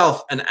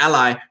yourself an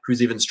ally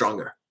who's even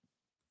stronger.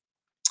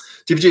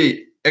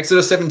 TPG,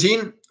 Exodus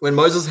 17, when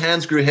Moses'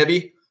 hands grew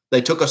heavy,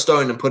 they took a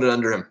stone and put it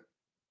under him,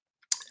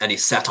 and he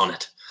sat on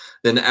it.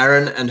 Then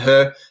Aaron and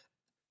Hur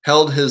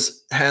held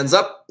his hands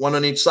up, one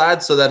on each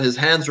side, so that his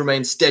hands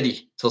remained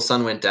steady till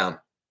sun went down.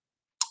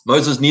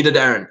 Moses needed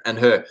Aaron and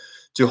Hur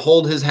to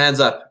hold his hands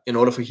up in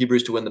order for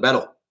Hebrews to win the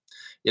battle.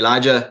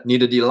 Elijah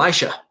needed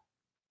Elisha.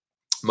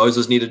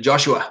 Moses needed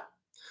Joshua.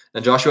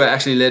 And Joshua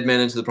actually led men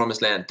into the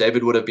promised land.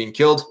 David would have been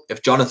killed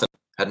if Jonathan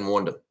hadn't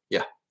warned him.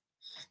 Yeah.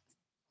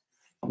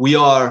 We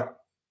are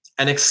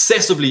an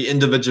excessively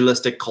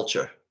individualistic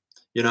culture.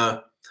 You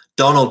know,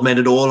 Donald made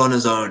it all on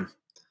his own.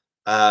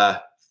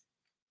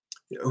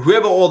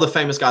 Whoever all the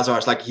famous guys are,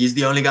 it's like, he's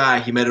the only guy.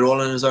 He made it all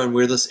on his own.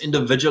 We're this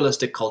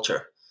individualistic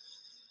culture.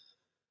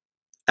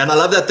 And I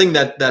love that thing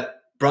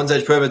that Bronze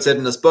Age Pervert said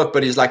in this book,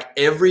 but he's like,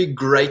 every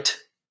great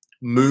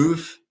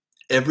move,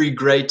 every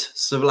great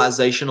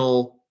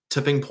civilizational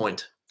tipping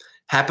point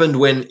happened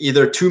when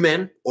either two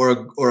men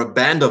or a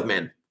band of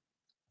men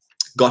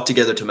got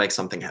together to make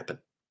something happen.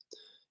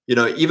 You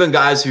know, even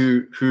guys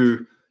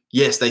who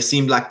yes, they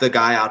seemed like the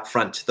guy out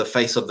front, the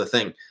face of the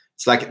thing.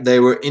 It's like they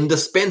were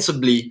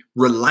indispensably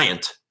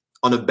reliant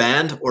on a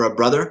band or a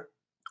brother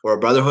or a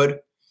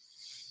brotherhood.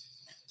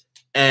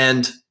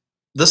 And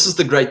this is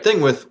the great thing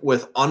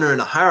with honor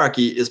and a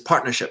hierarchy is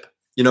partnership.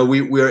 You know,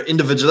 we're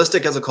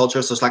individualistic as a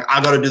culture. So it's like,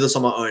 I got to do this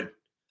on my own.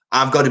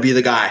 I've got to be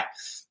the guy.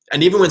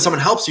 And even when someone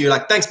helps you, you're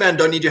like, thanks, man,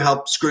 don't need your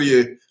help. Screw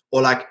you.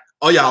 Or like,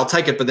 oh yeah, I'll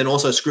take it. But then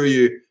also screw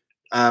you.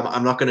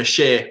 I'm not going to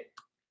share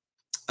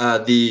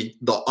the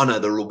honor,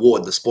 the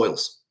reward, the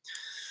spoils.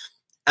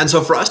 And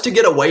so for us to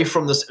get away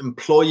from this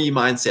employee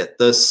mindset,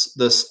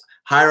 this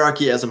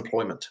hierarchy as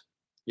employment,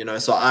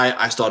 So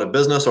I start a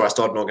business or I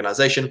start an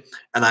organization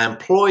and I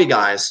employ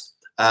guys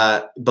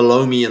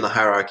below me in the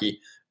hierarchy,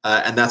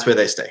 and that's where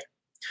they stay.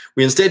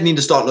 We instead need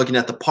to start looking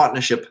at the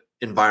partnership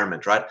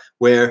environment, right?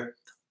 Where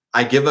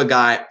I give a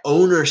guy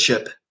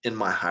ownership in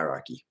my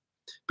hierarchy,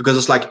 because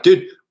it's like,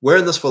 dude, we're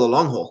in this for the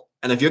long haul.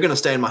 And if you're going to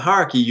stay in my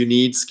hierarchy, you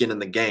need skin in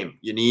the game.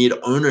 You need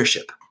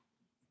ownership.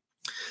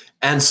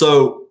 And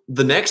so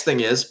the next thing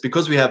is,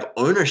 because we have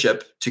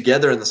ownership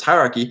together in this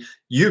hierarchy,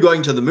 you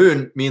going to the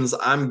moon means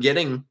I'm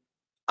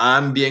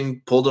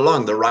being pulled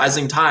along. The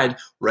rising tide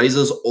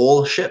raises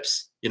all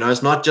ships.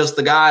 It's not just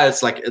the guy.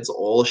 It's like, it's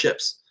all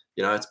ships.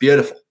 It's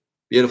beautiful,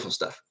 beautiful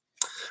stuff.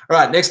 All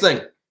right. Next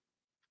thing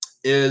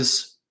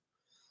is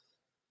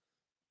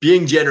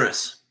being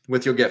generous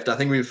with your gift. I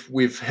think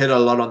we've hit a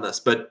lot on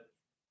this, but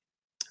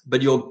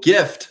your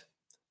gift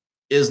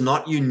is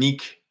not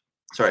unique.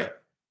 Sorry.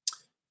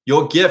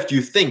 Your gift,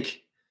 you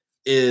think,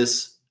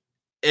 is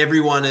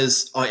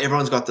everyone's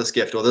got this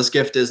gift, or this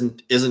gift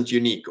isn't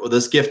unique, or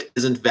this gift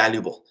isn't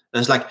valuable.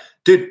 And it's like,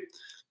 dude,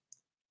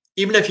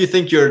 even if you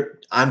think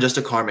I'm just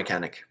a car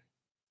mechanic,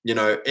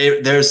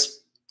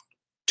 there's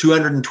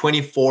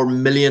 224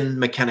 million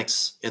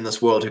mechanics in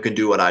this world who can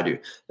do what I do.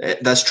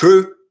 That's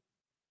true.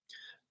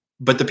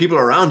 But the people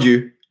around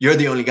you, you're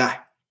the only guy.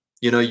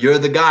 You're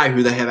the guy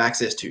who they have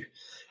access to.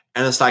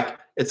 And it's like,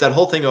 it's that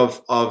whole thing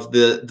of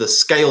the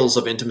scales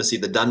of intimacy,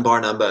 the Dunbar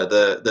number,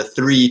 the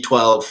 3,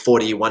 12,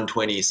 40,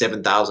 120,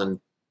 7,000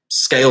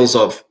 scales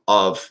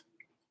of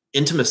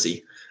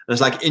intimacy. And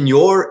it's like, in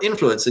your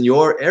influence, in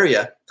your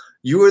area,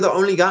 you are the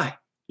only guy.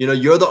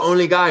 You're the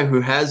only guy who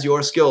has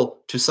your skill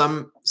to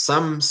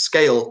some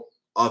scale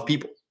of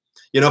people.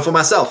 For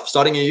myself,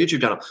 starting a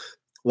YouTube channel.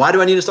 Why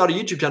do I need to start a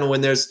YouTube channel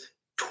when there's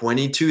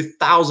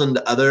 22,000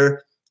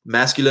 other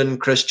masculine,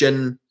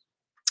 Christian,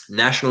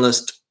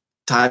 nationalist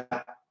type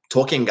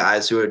talking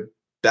guys who are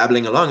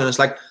babbling along? And it's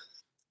like,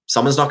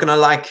 someone's not going to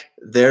like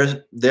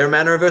their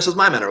manner versus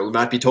my manner. We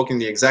might be talking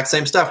the exact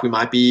same stuff. We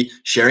might be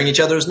sharing each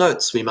other's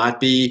notes. We might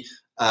be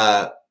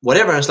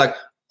whatever. And it's like,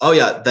 oh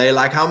yeah, they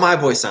like how my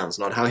voice sounds,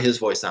 not how his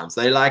voice sounds.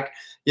 They like,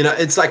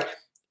 it's like,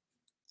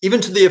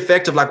 even to the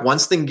effect of like,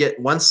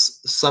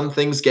 once some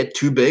things get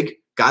too big,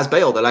 guys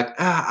bail. They're like,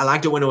 I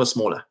liked it when it was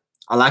smaller.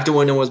 I liked it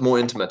when it was more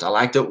intimate. I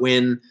liked it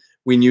when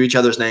we knew each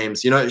other's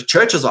names.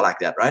 Churches are like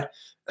that, right?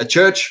 A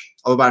church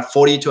of about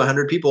 40 to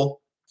 100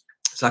 people,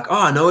 it's like,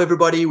 oh, I know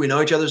everybody. We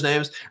know each other's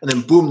names. And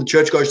then boom, the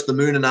church goes to the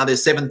moon and now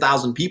there's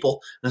 7,000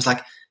 people. And it's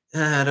like,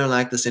 I don't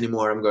like this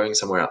anymore. I'm going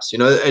somewhere else.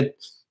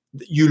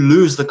 You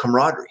lose the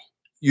camaraderie.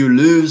 You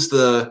lose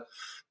the...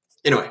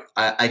 Anyway,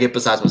 I get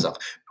besides myself.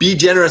 Be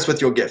generous with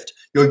your gift.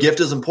 Your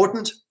gift is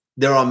important.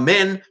 There are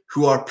men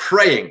who are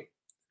praying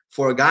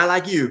for a guy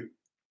like you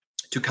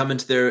to come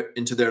into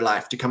their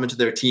life, to come into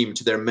their team,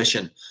 to their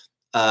mission.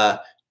 And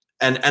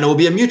it will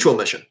be a mutual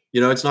mission.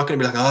 It's not going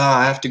to be like, oh,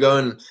 I have to go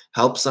and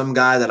help some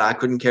guy that I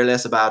couldn't care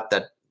less about,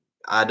 that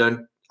I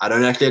don't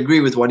actually agree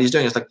with what he's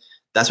doing. It's like,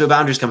 that's where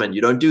boundaries come in.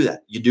 You don't do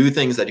that. You do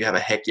things that you have a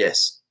heck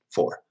yes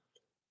for.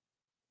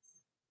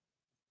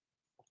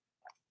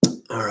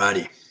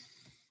 Alrighty.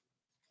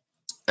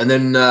 And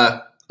then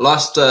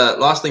last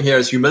thing here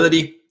is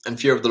humility and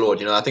fear of the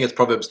Lord. I think it's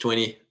Proverbs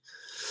 20.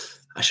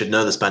 I should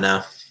know this by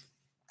now.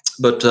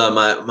 But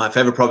my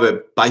favorite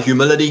proverb: by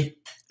humility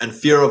and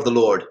fear of the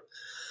Lord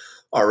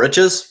are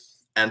riches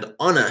and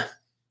honor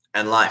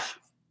and life.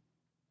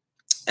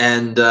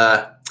 And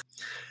that's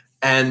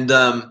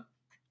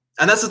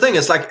the thing.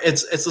 It's like,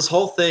 it's this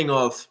whole thing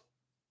of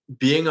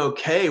being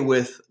okay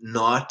with we're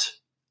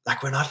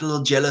not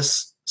little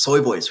jealous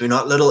soy boys. We're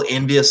not little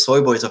envious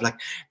soy boys of like,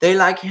 they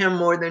like him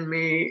more than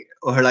me.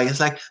 Or like,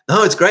 it's like,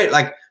 no, it's great.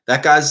 Like,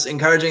 that guy's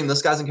encouraging,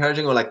 this guy's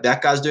encouraging, or like,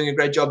 that guy's doing a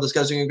great job, this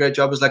guy's doing a great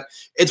job. It's like,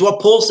 it's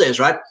what Paul says,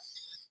 right?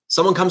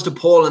 Someone comes to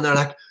Paul and they're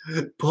like,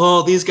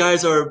 Paul, these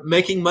guys are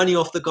making money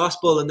off the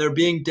gospel and they're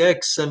being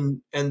dicks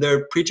and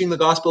they're preaching the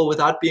gospel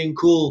without being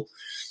cool.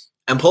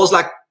 And Paul's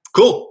like,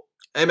 cool.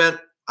 Hey man,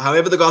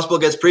 however the gospel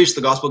gets preached,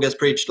 the gospel gets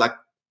preached. Like,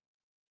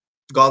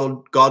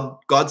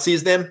 God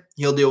sees them,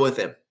 he'll deal with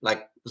them.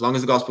 Like, as long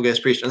as the gospel gets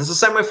preached. And it's the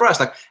same way for us.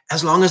 Like,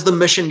 as long as the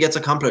mission gets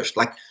accomplished,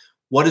 like,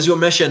 what is your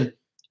mission?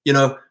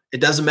 It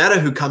doesn't matter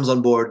who comes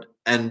on board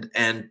and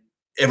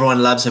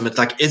everyone loves him. It's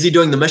like, is he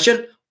doing the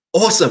mission?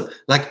 Awesome.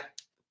 Like,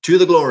 to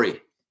the glory.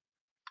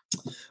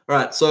 All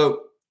right.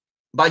 So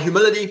by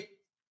humility,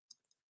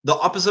 the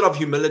opposite of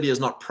humility is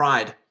not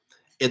pride.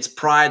 It's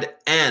pride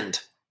and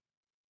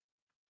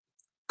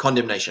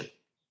condemnation.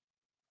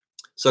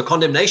 So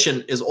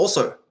condemnation is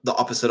also the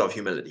opposite of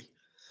humility.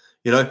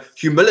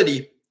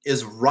 Humility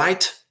is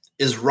right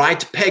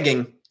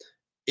pegging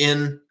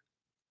in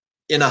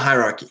a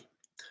hierarchy.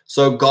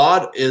 So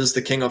God is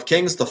the King of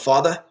Kings, the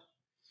Father.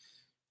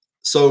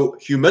 So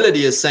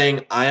humility is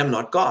saying, I am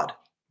not God.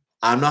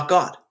 I'm not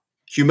God.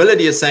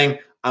 Humility is saying,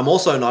 I'm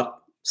also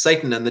not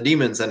Satan and the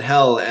demons and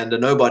hell and a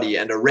nobody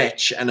and a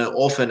wretch and an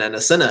orphan and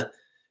a sinner.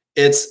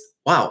 It's,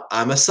 wow,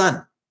 I'm a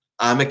son.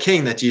 I'm a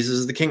king that Jesus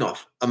is the king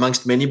of,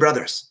 amongst many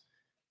brothers.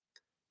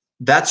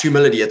 That's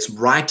humility. It's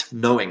right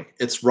knowing.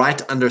 It's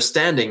right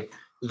understanding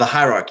the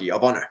hierarchy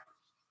of honor.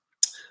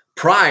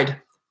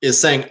 Pride is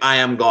saying, I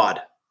am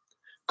God.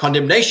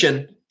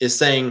 Condemnation is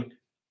saying,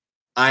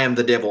 I am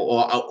the devil,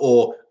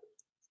 or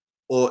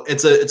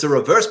it's a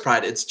reverse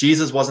pride. It's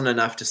Jesus wasn't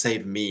enough to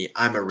save me.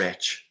 I'm a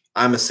wretch.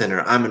 I'm a sinner.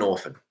 I'm an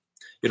orphan.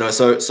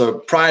 So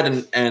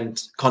pride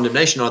and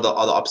condemnation are the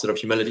opposite of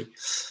humility.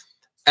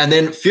 And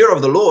then fear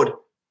of the Lord.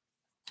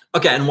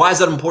 Okay, and why is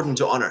that important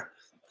to honor?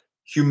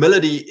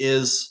 Humility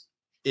is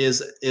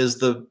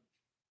the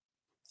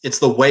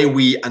way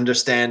we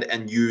understand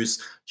and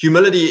use.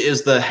 Humility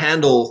is the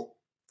handle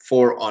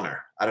for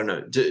honor. I don't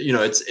know.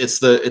 It's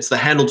the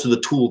handle to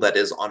the tool that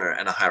is honor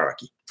and a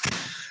hierarchy.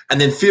 And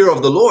then fear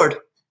of the Lord.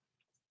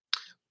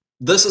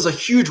 This is a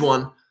huge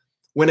one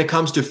when it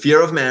comes to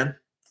fear of man,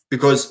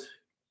 because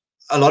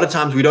a lot of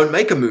times we don't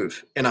make a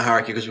move in a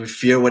hierarchy because we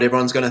fear what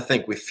everyone's going to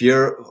think. We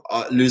fear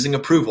losing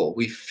approval.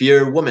 We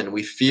fear women.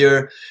 We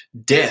fear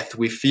death.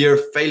 We fear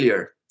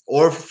failure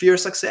or fear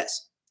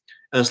success.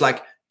 And it's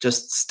like,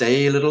 just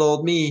stay little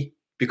old me,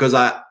 because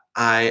I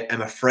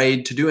am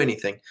afraid to do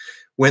anything.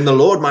 When the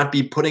Lord might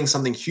be putting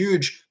something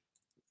huge,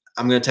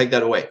 I'm going to take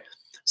that away.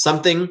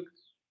 Something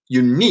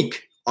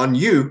unique on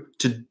you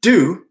to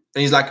do.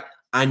 And he's like,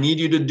 I need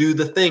you to do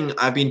the thing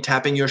I've been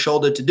tapping your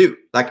shoulder to do.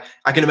 Like,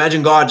 I can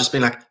imagine God just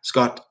being like,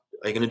 Scott,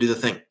 are you going to do the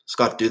thing?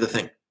 Scott, do the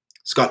thing.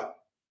 Scott,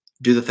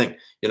 do the thing.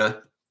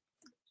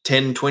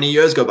 10, 20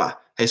 years go by.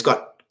 Hey,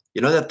 Scott,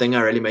 you know that thing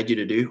I really made you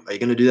to do? Are you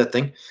going to do that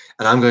thing?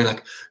 And I'm going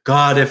like,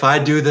 God, if I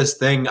do this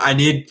thing, I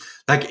need,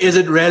 is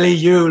it really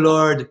you,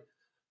 Lord?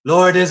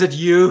 Lord, is it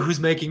you who's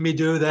making me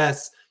do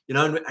this?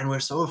 And we're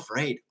so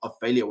afraid of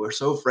failure. We're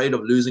so afraid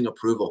of losing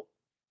approval.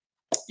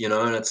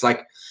 And it's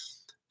like,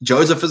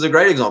 Joseph is a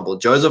great example.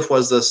 Joseph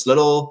was this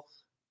little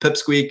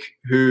pipsqueak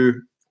who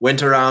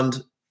went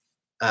around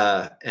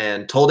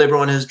and told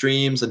everyone his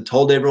dreams and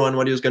told everyone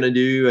what he was going to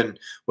do, and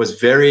was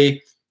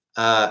very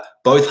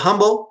both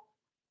humble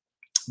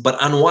but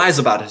unwise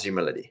about his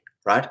humility,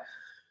 right?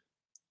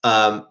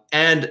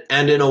 And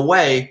in a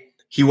way,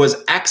 he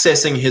was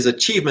accessing his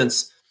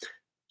achievements.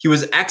 He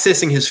was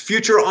accessing his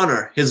future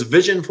honor, his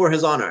vision for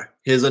his honor,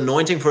 his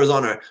anointing for his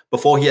honor,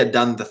 before he had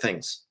done the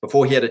things,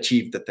 before he had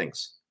achieved the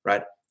things,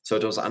 right? So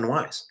it was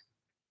unwise.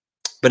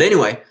 But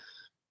anyway,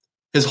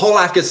 his whole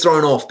life gets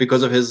thrown off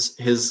because of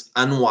his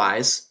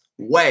unwise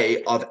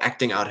way of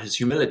acting out his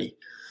humility.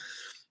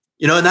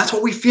 And that's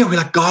what we feel. We're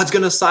like, God's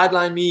going to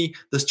sideline me.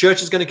 This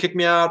church is going to kick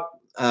me out.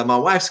 My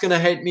wife's going to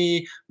hate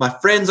me. My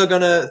friends are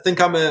going to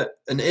think I'm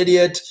an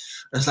idiot.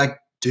 And it's like,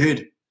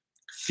 dude,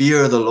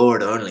 fear the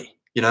Lord only.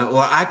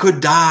 Or I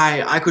could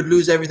die. I could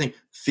lose everything.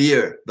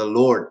 Fear the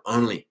Lord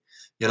only.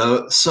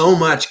 So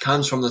much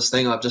comes from this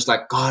thing of just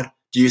like, God,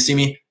 do you see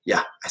me?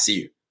 Yeah, I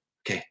see you.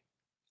 Okay,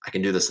 I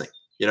can do this thing.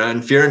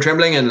 And fear and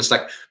trembling, and it's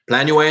like,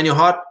 plan your way in your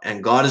heart,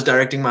 and God is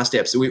directing my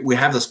steps. So we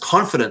have this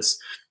confidence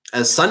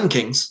as Sun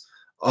Kings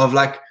of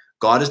like,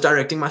 God is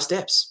directing my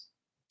steps.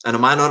 And it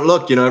might not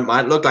look, it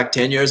might look like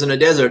 10 years in a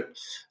desert,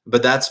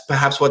 but that's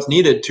perhaps what's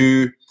needed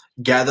to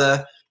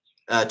gather,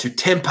 to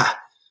temper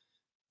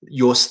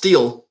your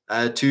steel,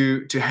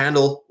 to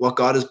handle what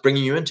God is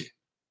bringing you into.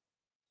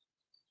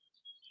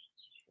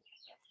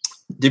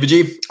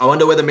 DBG, I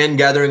wonder whether men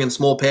gathering in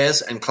small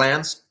pairs and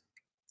clans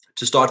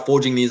to start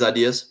forging these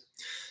ideas.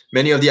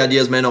 Many of the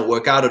ideas may not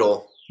work out at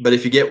all, but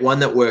if you get one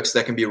that works,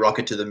 that can be a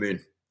rocket to the moon.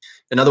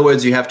 In other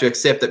words, you have to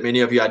accept that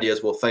many of your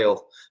ideas will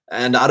fail,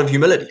 and out of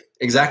humility.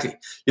 Exactly.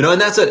 And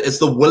that's it. It's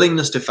the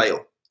willingness to fail.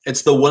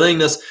 It's the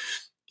willingness.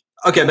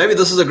 Okay, maybe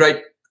this is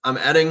I'm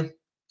adding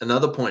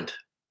another point.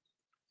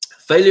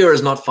 Failure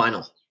is not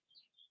final.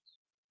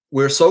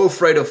 We're so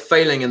afraid of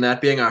failing and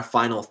that being our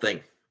final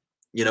thing.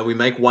 We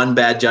make one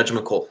bad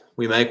judgment call.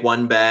 We make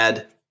one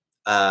bad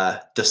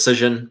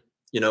decision.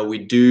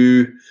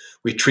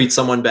 We treat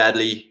someone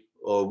badly,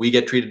 or we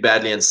get treated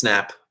badly and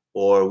snap,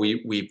 or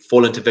we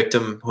fall into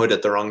victimhood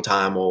at the wrong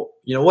time, or,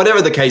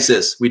 whatever the case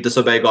is, we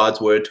disobey God's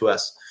word to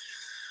us.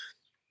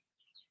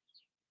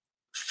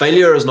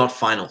 Failure is not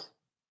final.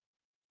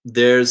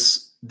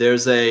 There's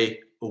a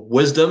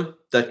wisdom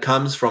that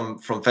comes from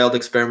failed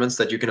experiments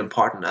that you can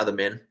impart on other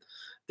men.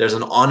 There's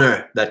an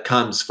honor that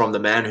comes from the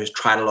man who's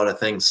tried a lot of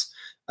things.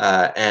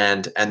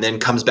 And then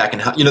comes back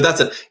and, that's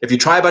it. If you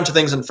try a bunch of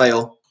things and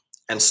fail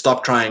and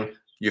stop trying,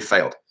 you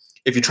failed.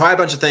 If you try a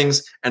bunch of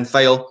things and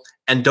fail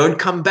and don't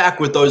come back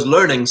with those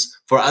learnings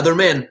for other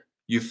men,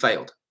 you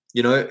failed.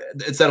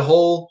 It's that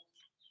whole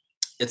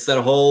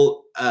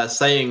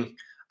saying.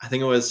 I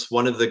think it was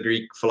one of the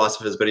Greek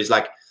philosophers, but he's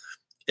like,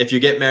 if you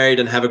get married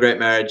and have a great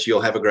marriage,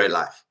 you'll have a great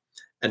life.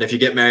 And if you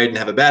get married and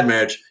have a bad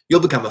marriage, you'll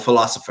become a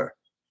philosopher.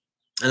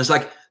 And it's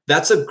like,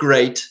 that's a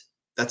great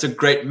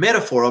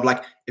metaphor of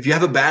like, if you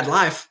have a bad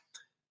life,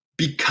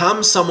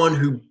 become someone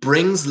who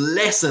brings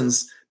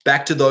lessons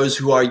back to those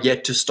who are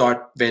yet to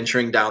start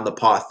venturing down the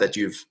path that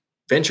you've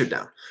ventured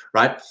down,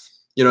 right?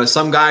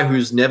 Some guy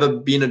who's never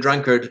been a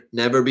drunkard,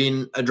 never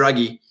been a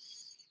druggie,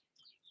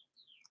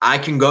 I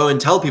can go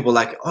and tell people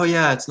like, oh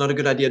yeah, it's not a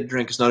good idea to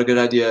drink. It's not a good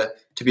idea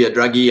to be a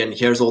druggie. And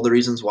here's all the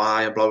reasons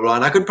why, and blah, blah, blah.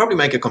 And I could probably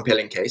make a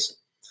compelling case.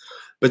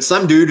 But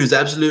some dude who's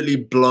absolutely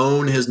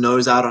blown his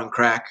nose out on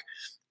crack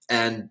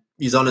and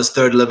He's on his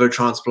 3rd liver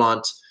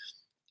transplant.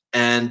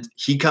 And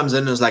he comes in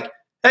and is like,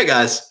 hey,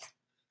 guys,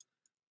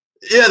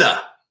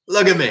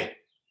 look at me.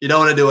 You don't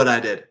want to do what I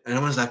did. And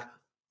everyone's like,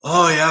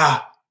 oh, yeah,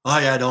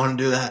 I don't want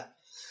to do that.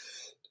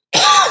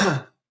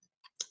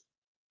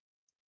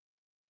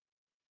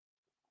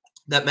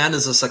 That man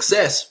is a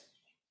success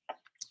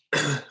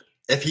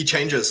if he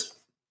changes.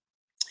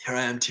 Here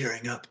I am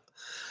tearing up.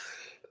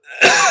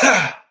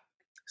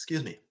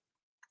 Excuse me.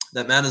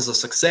 That man is a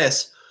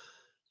success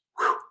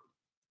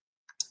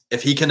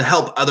if he can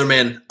help other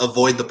men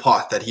avoid the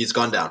path that he's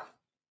gone down.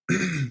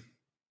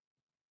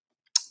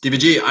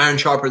 DBG, iron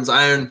sharpens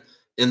iron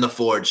in the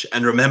forge.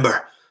 And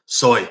remember,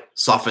 soy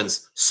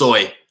softens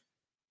soy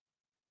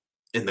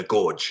in the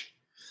gorge.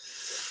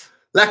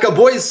 Lacquer,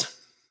 boys.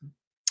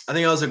 I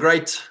think that was a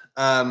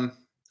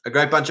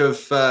great bunch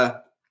of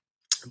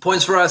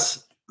points for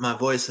us. My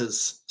voice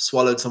has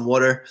swallowed some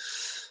water,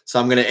 so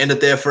I'm going to end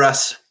it there for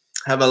us.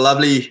 Have a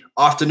lovely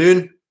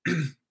afternoon,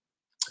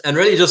 and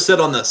really just sit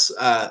on this.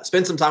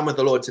 Spend some time with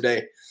the Lord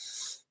today,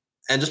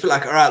 and just be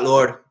like, all right,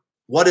 Lord,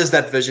 what is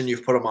that vision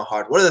you've put on my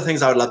heart? What are the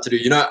things I would love to do?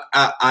 You know,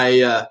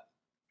 I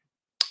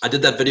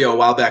did that video a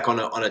while back on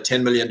a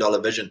 $10 million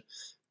vision.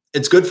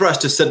 It's good for us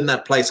to sit in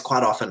that place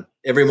quite often,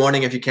 every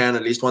morning if you can,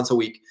 at least once a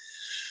week.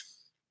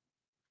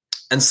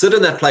 And sit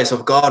in that place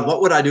of, God,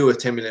 what would I do with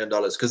 $10 million?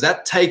 Because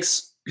that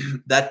takes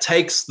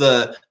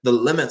the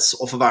limits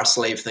off of our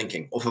slave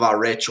thinking, off of our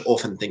wretch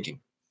orphan thinking.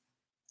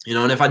 You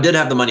know, and if I did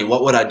have the money,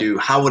 what would I do?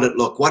 How would it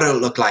look? What would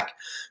it look like?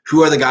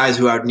 Who are the guys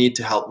who I would need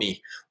to help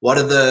me? What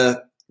are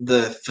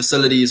the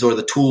facilities or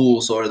the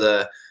tools or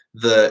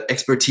the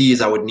expertise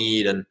I would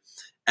need? And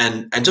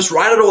just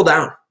write it all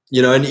down.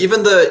 You know, and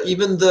even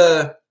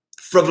the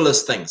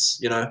frivolous things,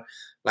 you know,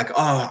 like,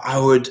 oh, I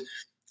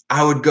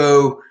would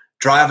go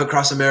drive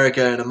across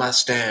America in a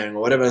Mustang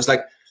or whatever. It's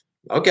like,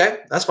 okay,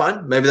 that's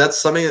fine. Maybe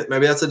that's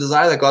a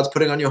desire that God's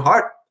putting on your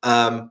heart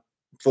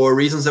for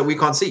reasons that we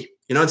can't see.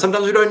 You know, and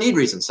sometimes we don't need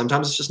reasons.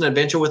 Sometimes it's just an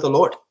adventure with the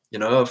Lord. You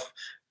know, if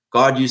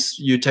God,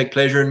 you take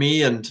pleasure in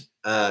me, and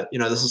you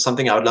know, this is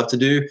something I would love to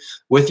do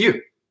with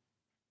you.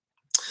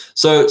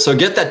 So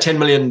get that $10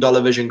 million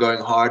vision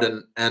going hard,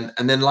 and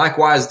then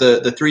likewise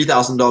the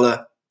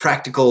 $3,000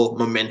 practical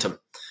momentum.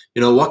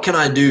 You know, what can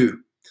I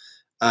do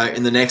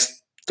in the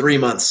next 3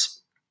 months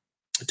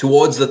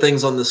towards the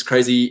things on this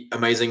crazy,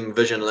 amazing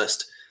vision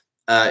list?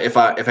 If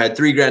I had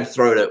 $3,000 to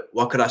throw at it,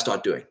 what could I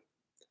start doing?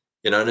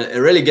 You know, and it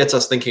really gets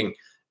us thinking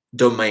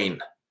domain.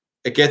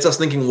 It gets us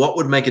thinking, what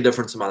would make a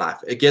difference in my life?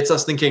 It gets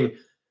us thinking,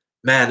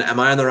 man,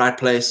 am I in the right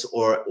place,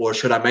 or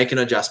should I make an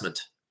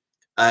adjustment?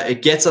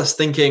 It gets us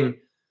thinking,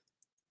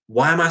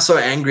 why am I so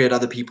angry at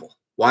other people?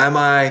 Why am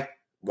I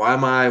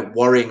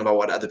worrying about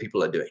what other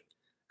people are doing?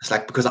 It's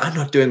like, because I'm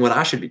not doing what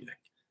I should be doing,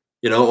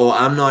 you know, or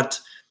I'm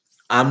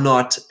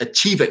not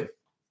achieving.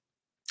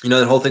 You know,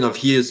 that whole thing of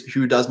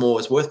who does more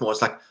is worth more.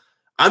 It's like,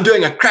 I'm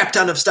doing a crap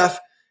ton of stuff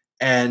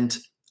and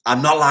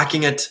I'm not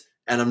liking it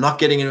and I'm not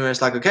getting anywhere.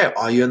 It's like, okay,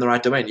 are you in the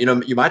right domain? You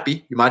know, you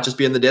might just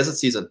be in the desert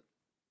season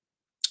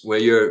where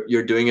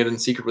you're doing it in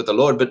secret with the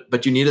Lord,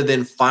 but you need to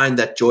then find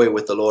that joy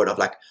with the Lord of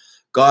like,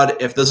 God,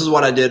 if this is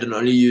what I did and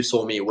only you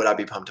saw me, would I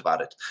be pumped about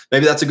it?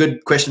 Maybe that's a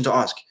good question to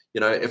ask. You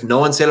know, if no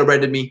one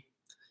celebrated me,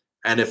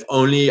 and if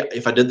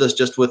I did this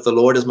just with the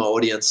Lord as my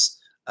audience,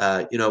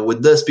 you know,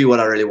 would this be what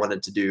I really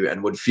wanted to do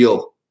and would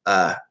feel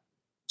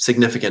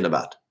significant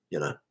about, you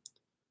know?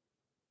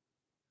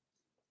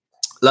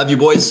 Love you,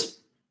 boys.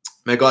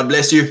 May God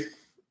bless you,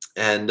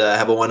 and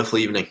have a wonderful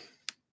evening.